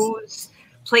penetrate those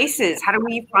places? How do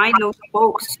we find those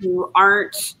folks who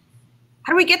aren't,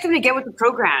 how do we get them to get with the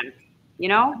program? You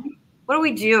know, what do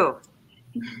we do?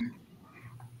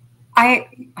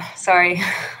 Sorry,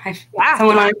 Yeah.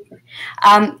 someone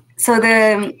on. So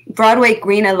the Broadway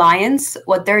Green Alliance,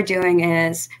 what they're doing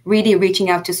is really reaching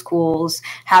out to schools,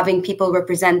 having people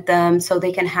represent them so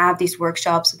they can have these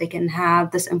workshops, so they can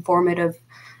have this informative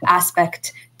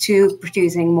aspect to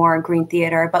producing more green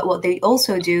theater. But what they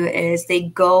also do is they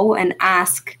go and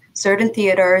ask certain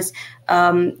theaters,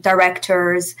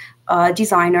 directors,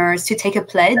 designers to take a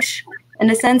pledge, in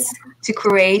a sense, to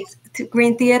create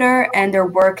green theater, and they're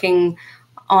working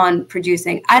on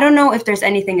producing. I don't know if there's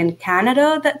anything in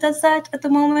Canada that does that at the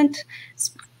moment.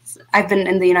 I've been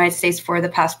in the United States for the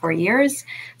past 4 years,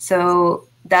 so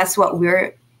that's what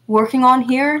we're working on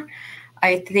here.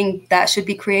 I think that should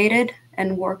be created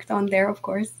and worked on there, of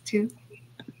course, too.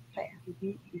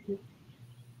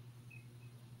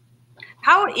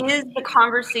 How is the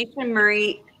conversation,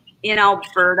 Murray, in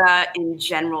Alberta in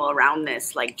general around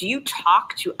this? Like, do you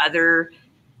talk to other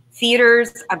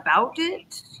theaters about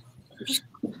it? Just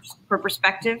for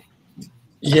perspective.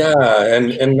 Yeah,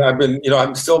 and I've been,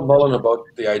 I'm still mulling about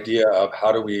the idea of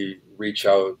how do we reach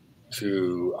out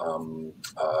to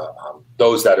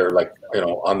those that are like,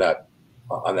 on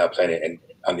that planet and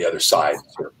on the other side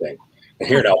sort of thing. And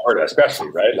here in Alberta, especially,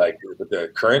 right? Like with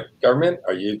the current government,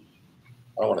 I don't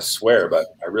want to swear, but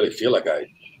I really feel like I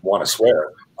want to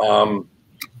swear.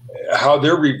 How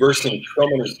they're reversing so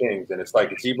many things, and it's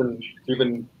like it's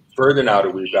even further now that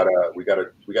we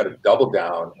gotta double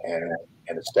down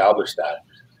and establish that.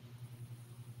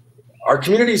 Our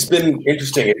community's been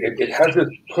interesting. It has this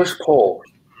push-pull,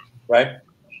 right?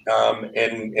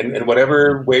 In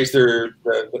whatever ways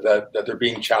that they're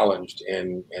being challenged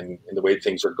in the way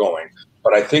things are going.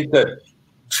 But I think that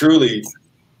truly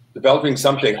developing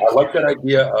something, I like that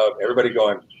idea of everybody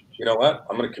going, you know what,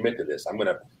 I'm going to commit to this. I'm going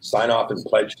to sign off and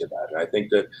pledge to that. And I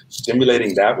think that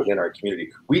stimulating that within our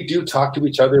community, we do talk to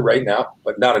each other right now,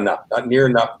 but not enough, not near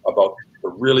enough about the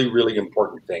really, really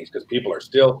important things, because people are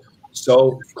still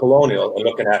so colonial and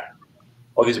looking at,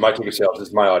 oh, these are my ticket sales, this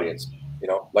is my audience.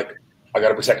 Like, I got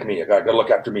to protect me. I got to look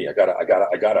after me. I got to.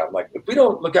 I'm like, if we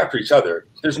don't look after each other,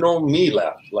 there's no me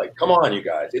left. Like, come on, you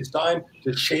guys. It's time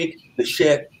to shake the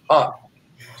shit up.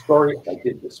 Sorry, I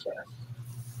did this fast.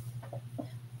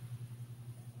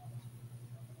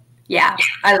 Yeah,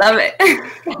 I love it.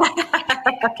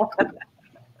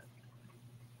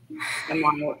 I'm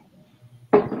on it.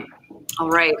 All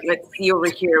right, let's see over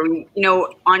here.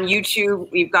 On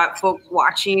YouTube, we've got folks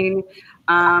watching.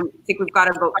 I think we've got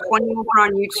about 20 over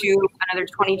on YouTube, another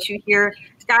 22 here.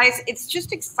 Guys, it's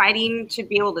just exciting to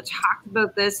be able to talk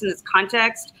about this in this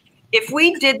context. If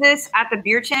we did this at the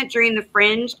beer tent during the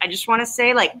Fringe, I just want to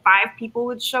say like 5 people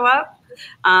would show up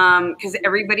because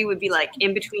everybody would be like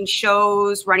in between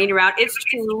shows, running around. It's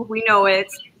true. We know it.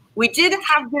 We did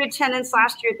have good attendance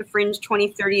last year at the Fringe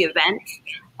 2030 event.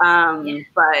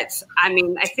 But I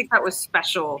mean, I think that was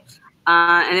special.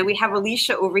 And then we have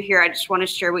Alicia over here. I just want to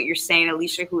share what you're saying,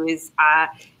 Alicia, who is a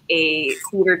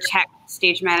theater tech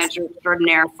stage manager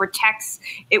extraordinaire. For techs,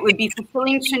 it would be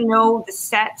fulfilling to know the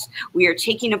set we are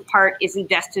taking apart isn't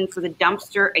destined for the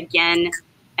dumpster again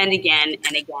and again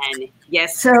and again.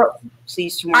 Yes. So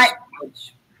please to more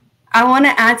storage. I want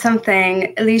to add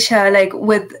something, Alicia, like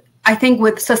I think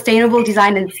with sustainable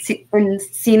design and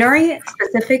scenery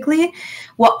specifically,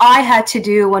 what I had to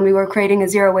do when we were creating a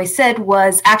zero waste set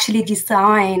was actually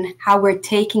design how we're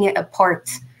taking it apart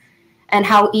and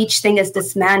how each thing is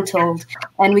dismantled.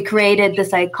 And we created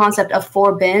this concept of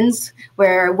 4 bins,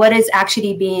 where what is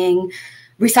actually being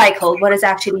recycled, what is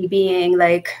actually being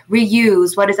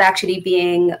reused, what is actually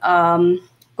being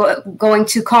going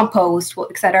to compost,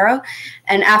 etc.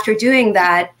 And after doing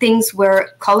that, things were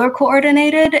color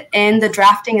coordinated in the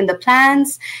drafting and the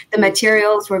plans. The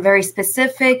materials were very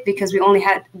specific because we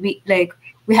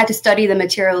had to study the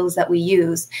materials that we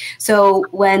use. So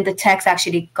when the techs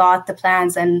actually got the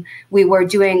plans and we were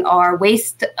doing our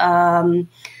waste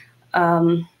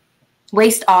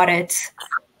audits,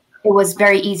 it was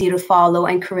very easy to follow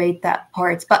and create that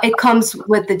parts. But it comes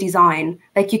with the design.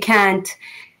 Like, you can't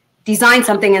design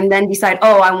something and then decide,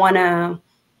 I want to,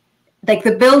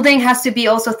 the building has to be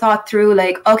also thought through,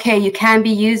 okay, you can be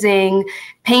using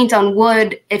paint on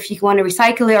wood if you want to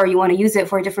recycle it or you want to use it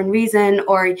for a different reason,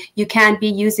 or you can't be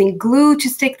using glue to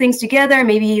stick things together.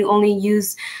 Maybe you only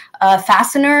use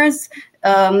fasteners.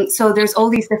 So there's all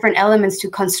these different elements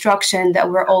to construction that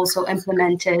were also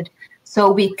implemented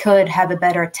so we could have a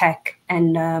better tech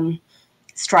and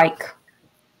strike.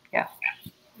 Yeah.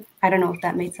 I don't know if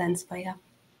that made sense, but yeah.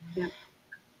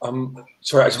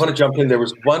 Sorry, I just want to jump in. There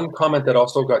was one comment that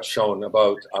also got shown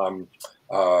about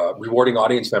rewarding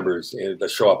audience members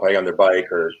that show up on their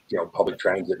bike or public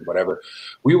transit and whatever.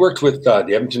 We worked with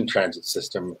the Edmonton Transit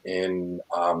System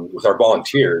with our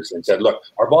volunteers and said, look,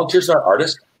 our volunteers are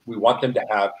artists. We want them to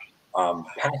have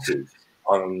passes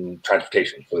on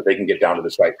transportation so that they can get down to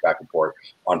the site back and forth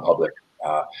on public.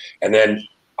 And then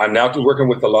I'm now working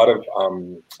with a lot of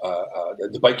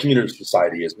the Bike Community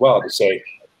Society as well to say,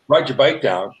 ride your bike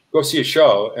down, go see a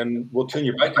show, and we'll tune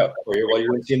your bike up for you while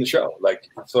you're seeing the show. Like,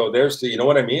 so there's the, you know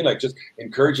what I mean? Like, just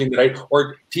encouraging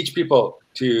or teach people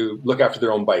to look after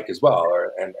their own bike as well,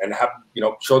 and have,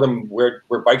 show them where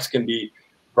bikes can be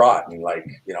brought, and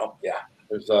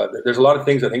there's a lot of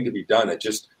things I think to be done that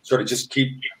just keep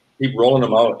rolling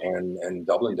them out and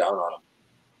doubling down on them.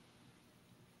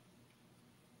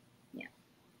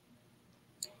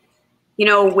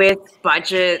 With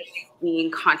budget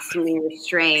being constantly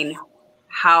restrained,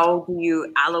 how do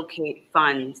you allocate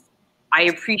funds? I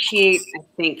appreciate, I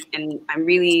think it's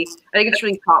really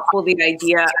thoughtful, the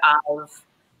idea of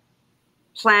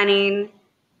planning,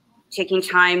 taking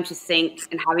time to think,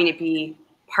 and having it be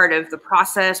part of the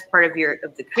process, part of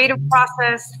the creative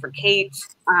process for Kate,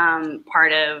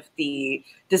 part of the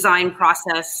design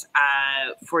process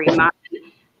for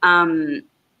Iman.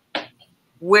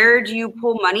 Where do you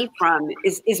pull money from?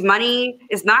 Is not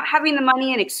having the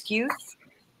money an excuse?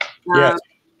 Yes.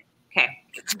 Okay.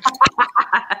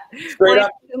 Straight up,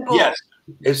 yes.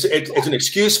 It's an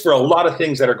excuse for a lot of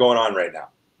things that are going on right now,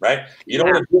 right? You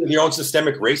don't want to deal with your own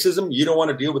systemic racism. You don't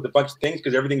want to deal with a bunch of things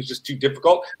because everything's just too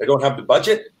difficult. They don't have the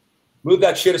budget. Move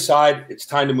that shit aside. It's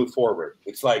time to move forward.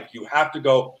 It's like you have to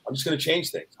go, I'm just going to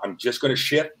change things. I'm just going to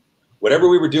shift whatever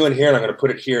we were doing here, and I'm going to put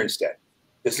it here instead.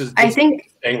 This is the thing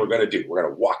we're going to do. We're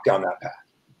going to walk down that path.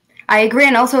 I agree.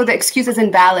 And also the excuse is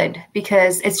invalid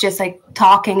because it's just like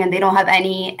talking and they don't have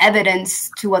any evidence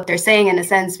to what they're saying in a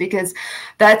sense, because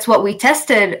that's what we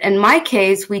tested. In my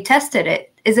case, we tested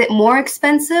it. Is it more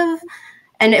expensive?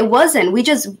 And it wasn't. We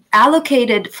just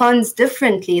allocated funds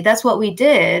differently. That's what we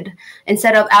did.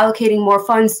 Instead of allocating more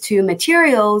funds to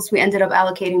materials, we ended up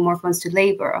allocating more funds to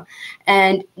labor.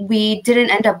 And we didn't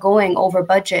end up going over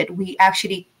budget. We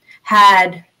actually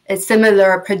had a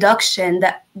similar production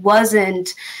that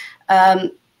wasn't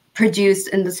produced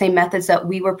in the same methods that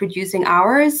we were producing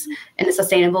ours, in a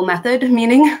sustainable method,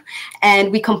 meaning,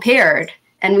 and we compared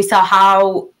and we saw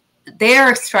how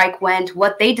their strike went,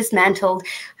 what they dismantled,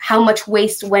 how much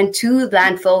waste went to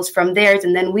landfills from theirs,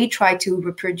 and then we tried to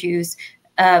reproduce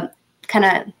kind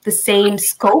of the same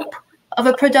scope of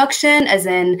a production, as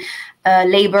in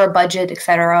labor, budget,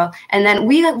 etc. And then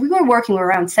we were working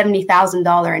around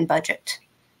 $70,000 in budget,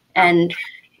 and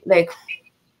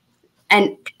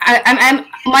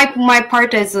my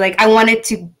part is like I wanted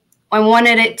to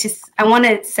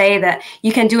say that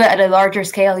you can do it at a larger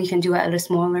scale, you can do it at a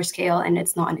smaller scale, and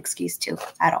it's not an excuse to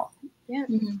at all. Yeah.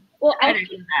 Mm-hmm. Well,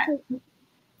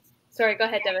 sorry, go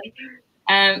ahead,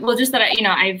 Devin. Well, just that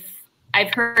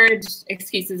I've heard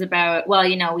excuses about, well,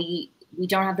 we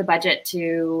don't have the budget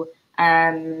to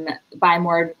buy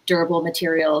more durable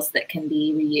materials that can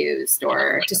be reused,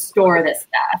 or to store this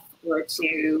stuff, or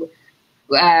to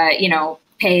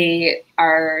pay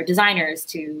our designers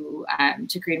to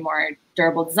create a more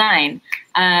durable design.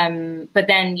 But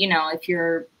then, if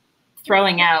you're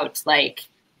throwing out like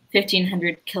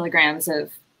 1,500 kilograms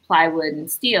of plywood and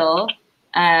steel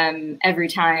every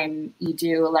time you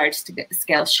do a large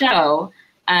scale show,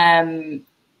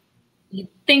 you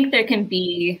think there can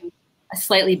be a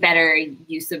slightly better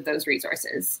use of those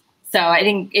resources. So I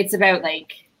think it's about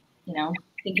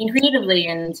thinking creatively,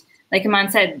 and like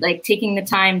Iman said, like taking the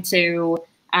time to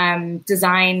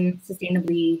design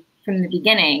sustainably from the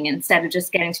beginning, instead of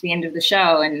just getting to the end of the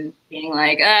show and being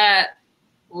like,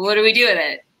 what do we do with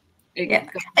it?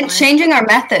 And changing our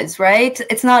methods, right?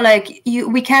 It's not like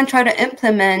we can't try to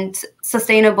implement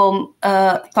sustainable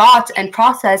thought and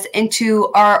process into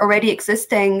our already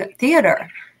existing theater.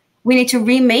 We need to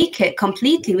remake it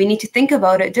completely. We need to think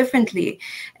about it differently.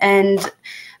 And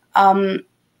something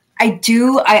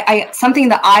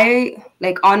that I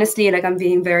like, honestly, like I'm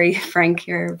being very frank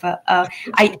here, but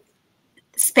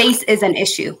space is an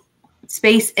issue.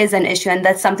 Space is an issue, and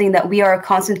that's something that we are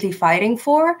constantly fighting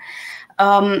for.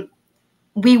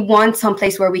 We want some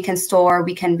place where we can store,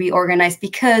 we can reorganize,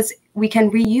 because we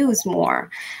can reuse more.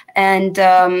 And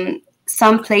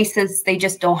some places, they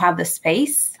just don't have the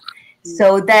space.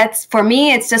 So that's, for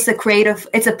me, it's just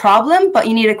it's a problem, but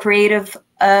you need a creative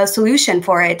solution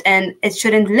for it. And it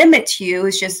shouldn't limit you.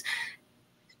 It's just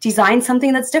design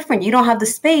something that's different. You don't have the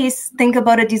space. Think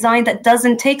about a design that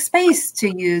doesn't take space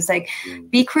to use. Like,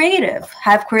 be creative,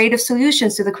 have creative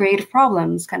solutions to the creative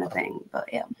problems, kind of thing. But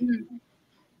yeah.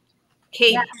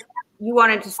 Kate, you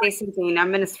wanted to say something. I'm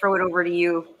going to throw it over to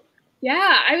you.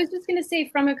 Yeah, I was just going to say,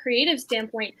 from a creative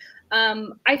standpoint,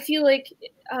 I feel like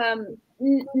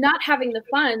not having the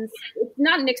funds, it's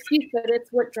not an excuse, but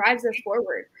it's what drives us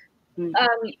forward.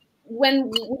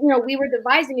 When we were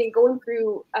devising and going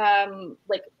through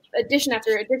like edition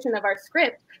after edition of our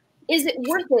script, is it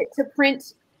worth it to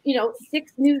print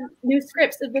 6 new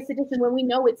scripts of this edition when we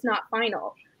know it's not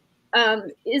final?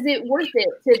 Is it worth it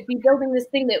to be building this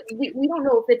thing that we don't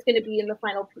know if it's going to be in the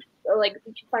final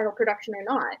production or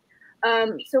not?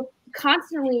 So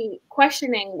constantly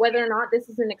questioning whether or not this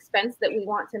is an expense that we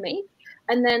want to make,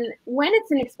 and then when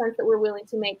it's an expense that we're willing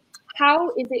to make,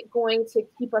 how is it going to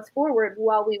keep us forward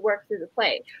while we work through the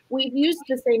play? We've used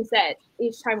the same set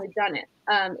each time we've done it.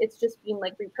 It's just being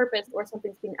like repurposed or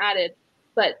something's being added,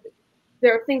 but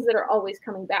there are things that are always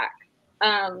coming back.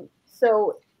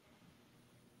 So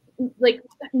like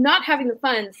not having the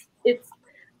funds,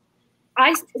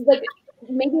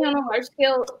 maybe on a large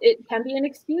scale it can be an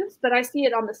excuse, but I see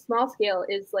it on the small scale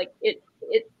is like it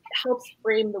helps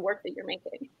frame the work that you're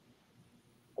making.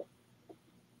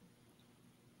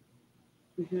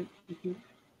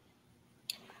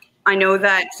 I know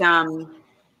that I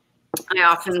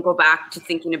often go back to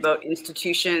thinking about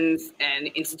institutions and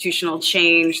institutional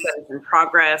change that is in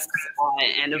progress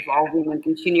and evolving and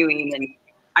continuing. And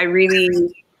I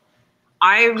really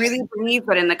believe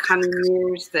that in the coming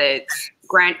years that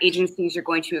grant agencies are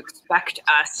going to expect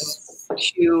us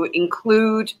to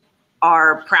include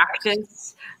our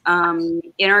practice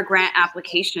in our grant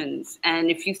applications.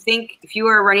 And if you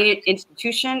are running an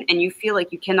institution and you feel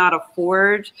like you cannot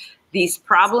afford these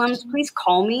problems, please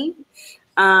call me,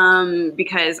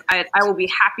 because I will be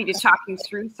happy to talk you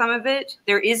through some of it.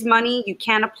 There is money you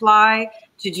can apply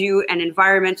to do an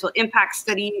environmental impact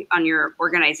study on your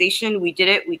organization. We did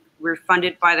it. We were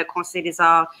funded by the Conseil des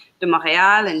Arts de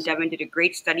Montréal, and Devin did a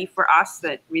great study for us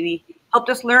that really helped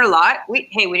us learn a lot. We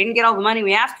didn't get all the money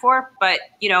we asked for, but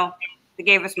they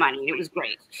gave us money. It was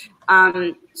great.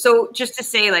 So just to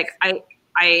say, like,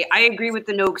 I agree with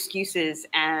the no excuses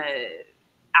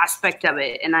aspect of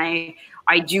it, and I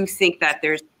do think that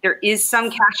there is some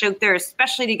cash out there,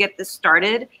 especially to get this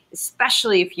started,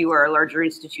 especially if you are a larger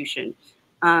institution.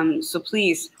 So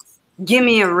please give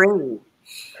me a ring.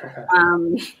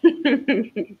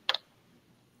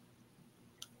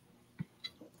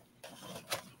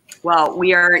 Well,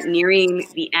 we are nearing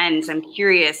the end. I'm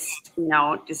curious,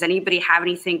 does anybody have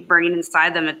anything burning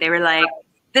inside them that they were like,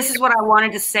 this is what I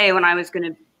wanted to say when I was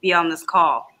going to be on this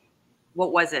call?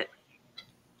 What was it?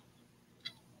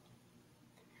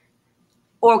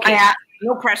 Okay,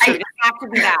 no pressure. It doesn't have to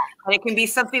be that. But it can be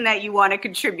something that you want to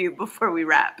contribute before we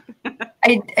wrap.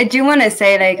 I do want to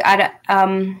say, like,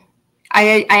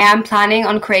 I am planning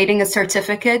on creating a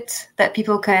certificate that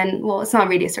people can, well, it's not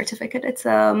really a certificate. It's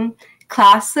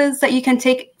classes that you can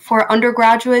take for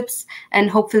undergraduates and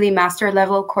hopefully master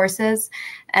level courses.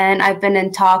 And I've been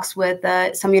in talks with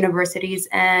some universities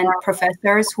and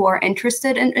professors who are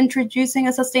interested in introducing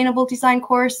a sustainable design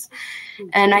course.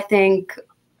 And I think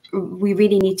we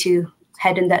really need to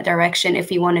head in that direction if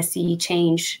we want to see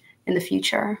change in the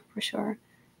future, for sure.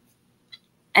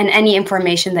 And any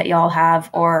information that y'all have,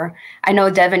 or I know,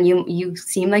 Devin, you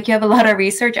seem like you have a lot of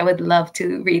research. I would love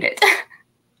to read it.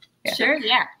 Yeah. Sure,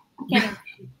 yeah.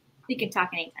 We can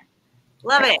talk anytime.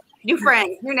 Love it. New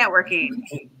friends, new networking.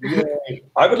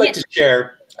 I would like to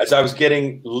share, as I was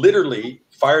getting literally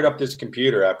fired up this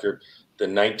computer after the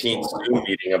 19th Zoom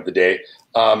meeting of the day,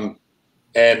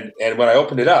 and when I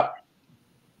opened it up,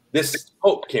 this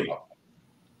quote came up.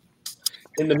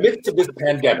 In the midst of this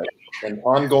pandemic and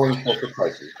ongoing social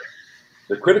crisis,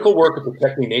 the critical work of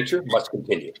protecting nature must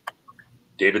continue.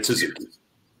 David Suzuki.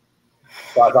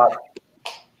 So I thought,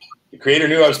 the creator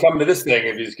knew I was coming to this thing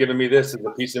if he's giving me this as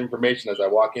a piece of information as I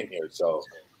walk in here. So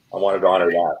I wanted to honor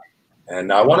that.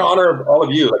 And I want to honor all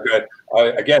of you. Like,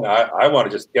 I want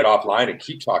to just get offline and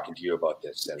keep talking to you about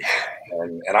this.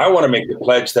 And I want to make the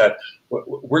pledge that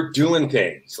we're doing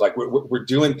things. Like, we're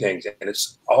doing things. And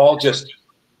it's all just,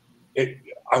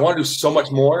 I want to do so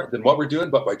much more than what we're doing,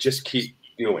 but I just keep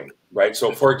doing, right?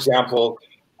 So, for example,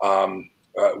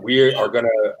 we're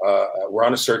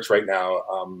on a search right now.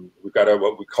 We've got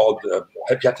what we call you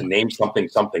have to name something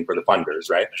for the funders,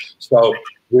 right? So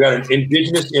we got an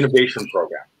Indigenous Innovation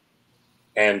Program.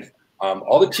 And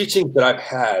all the teachings that I've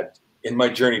had in my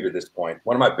journey to this point,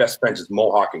 one of my best friends is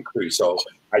Mohawk and Cree, so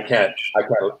I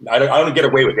don't get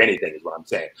away with anything, is what I'm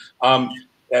saying.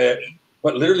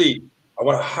 But literally, I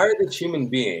want to hire this human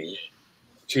being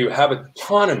to have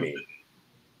autonomy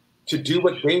to do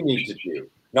what they need to do,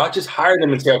 not just hire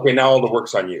them and say, okay, now all the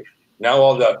work's on you. Now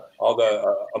all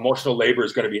the emotional labor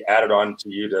is going to be added on to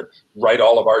you to write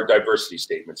all of our diversity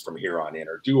statements from here on in,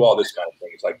 or do all this kind of thing.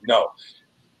 It's like, no,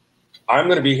 I'm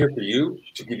going to be here for you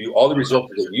to give you all the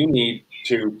resources that you need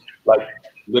to, like,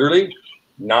 literally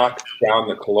knock down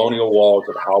the colonial walls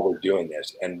of how we're doing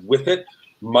this. And with it,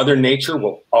 Mother Nature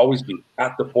will always be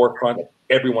at the forefront of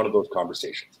every one of those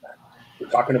conversations, man. We're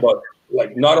talking about,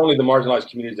 like, not only the marginalized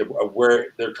communities of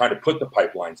where they're trying to put the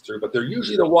pipelines through, but they're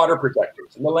usually the water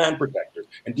protectors and the land protectors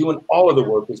and doing all of the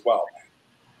work as well.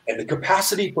 And the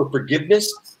capacity for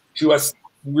forgiveness to us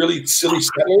really silly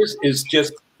settlers is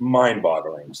just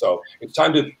mind-boggling. So it's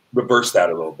time to reverse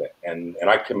that a little bit, and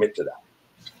I commit to that.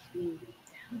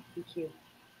 Thank you.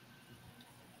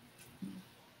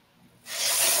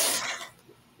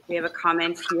 We have a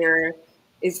comment here.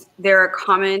 Is there a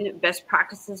common best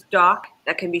practices doc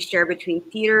that can be shared between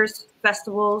theaters,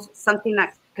 festivals, something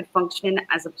that could function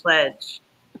as a pledge?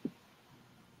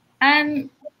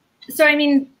 So I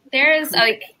mean, there's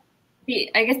like,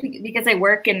 I guess because I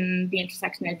work in the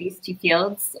intersection of these two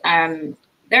fields, there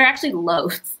are actually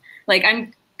loads. Like,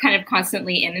 I'm kind of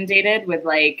constantly inundated with,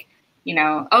 like, you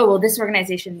know, oh, well, this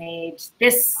organization made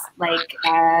this, like,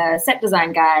 set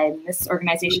design guide, and this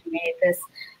organization made this.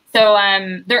 So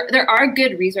there are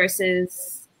good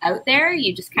resources out there.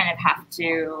 You just kind of have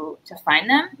to find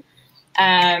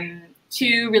them.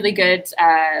 Two really good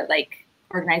like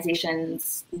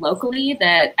organizations locally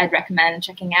that I'd recommend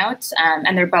checking out,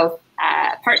 and they're both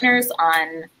partners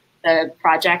on the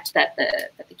project that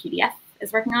the QDF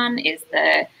is working on. Is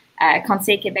the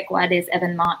Conseil québécois des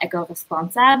événements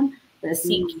éco-responsables,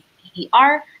 the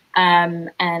CQER,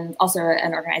 and also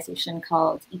an organization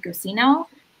called Ecosino.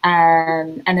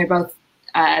 And they're both,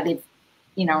 they've,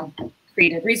 you know,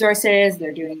 created resources,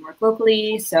 they're doing work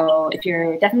locally. So if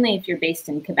you're based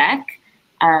in Quebec,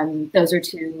 those are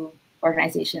two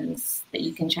organizations that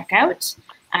you can check out.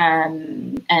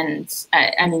 And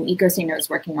I mean, Ecosino is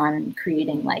working on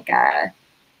creating like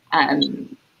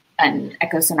an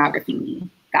ecosonography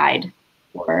guide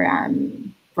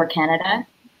for Canada.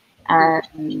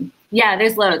 Yeah,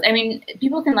 there's loads. I mean,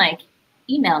 people can like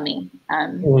email me.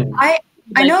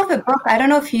 I know of a book. I don't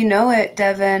know if you know it,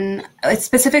 Devin. It's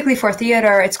specifically for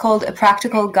theater. It's called A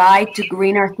Practical Guide to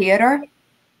Greener Theater.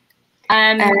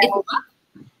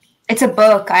 It's a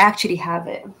book. I actually have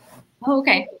it. Oh,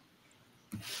 okay.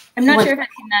 I'm not sure if I've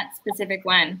seen that specific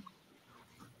one.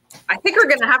 I think we're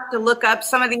going to have to look up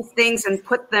some of these things and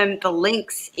put the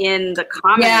links in the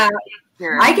comments. Yeah,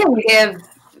 here. I can give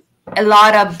a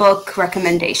lot of book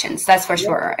recommendations. That's for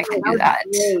sure. I can do that.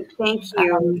 Thank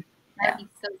you. That'd be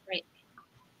so great.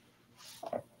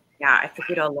 Yeah, I think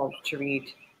we'd all love to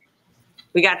read.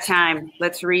 We got time.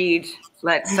 Let's read.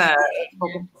 Let's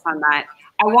focus on that.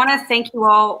 I want to thank you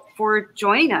all for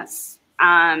joining us.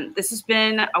 This has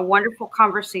been a wonderful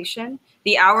conversation.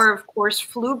 The hour, of course,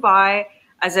 flew by,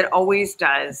 as it always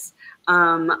does.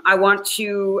 I want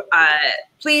to,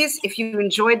 please, if you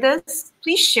enjoyed this,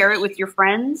 please share it with your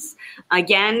friends.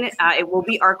 Again, it will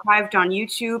be archived on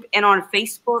YouTube and on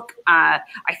Facebook. I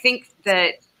think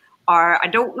that I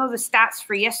don't know the stats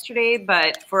for yesterday,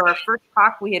 but for our first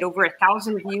talk, we had over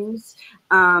 1,000 views,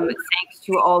 thanks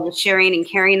to all the sharing and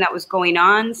caring that was going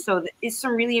on. So there is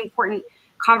some really important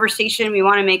conversation. We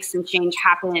want to make some change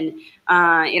happen in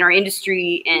our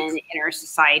industry and in our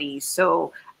society.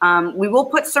 So we will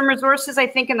put some resources, I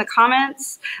think, in the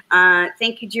comments.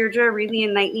 Thank you, Deirdre. Really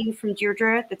enlightening from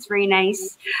Deirdre. That's very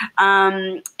nice.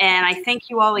 And I thank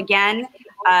you all again.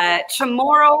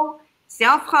 Tomorrow, c'est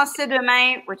en français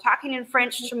demain. We're talking in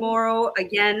French tomorrow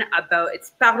again about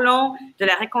Parlons de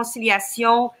la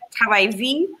réconciliation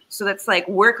travail-vie. So that's like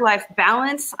work-life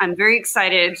balance. I'm very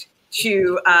excited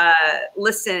to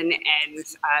listen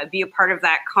and be a part of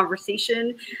that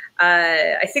conversation.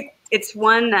 I think it's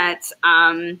one that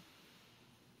I'm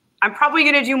probably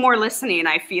going to do more listening,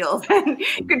 I feel, than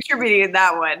contributing in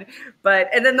that one.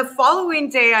 And then the following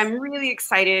day, I'm really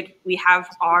excited. We have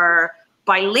our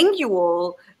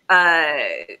bilingual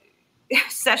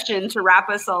session to wrap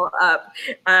us all up.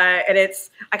 And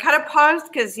I kind of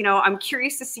paused because, you know, I'm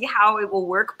curious to see how it will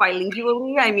work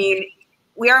bilingually. I mean,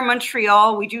 we are in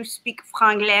Montreal. We do speak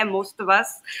franglais, most of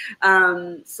us.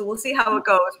 So we'll see how it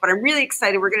goes. But I'm really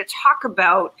excited. We're going to talk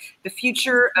about the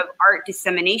future of art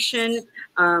dissemination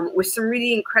with some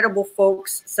really incredible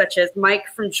folks, such as Mike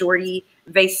from Jordy,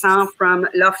 Vincent from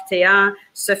L'Orphéa,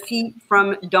 Sophie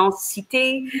from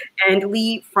Densité, and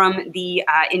Lee from the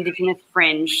Indigenous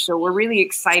Fringe. So we're really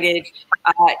excited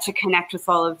to connect with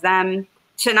all of them.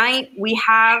 Tonight, we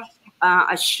have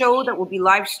a show that will be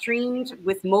live streamed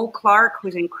with Mo Clark,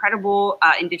 who's an incredible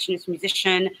Indigenous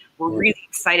musician. We're really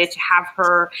excited to have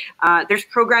her. There's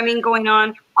programming going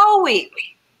on all week.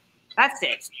 That's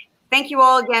it. Thank you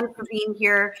all again for being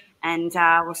here, and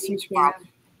we'll see you tomorrow.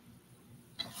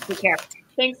 Take care.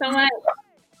 Thanks so much.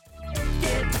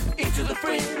 Get into the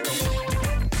fringe.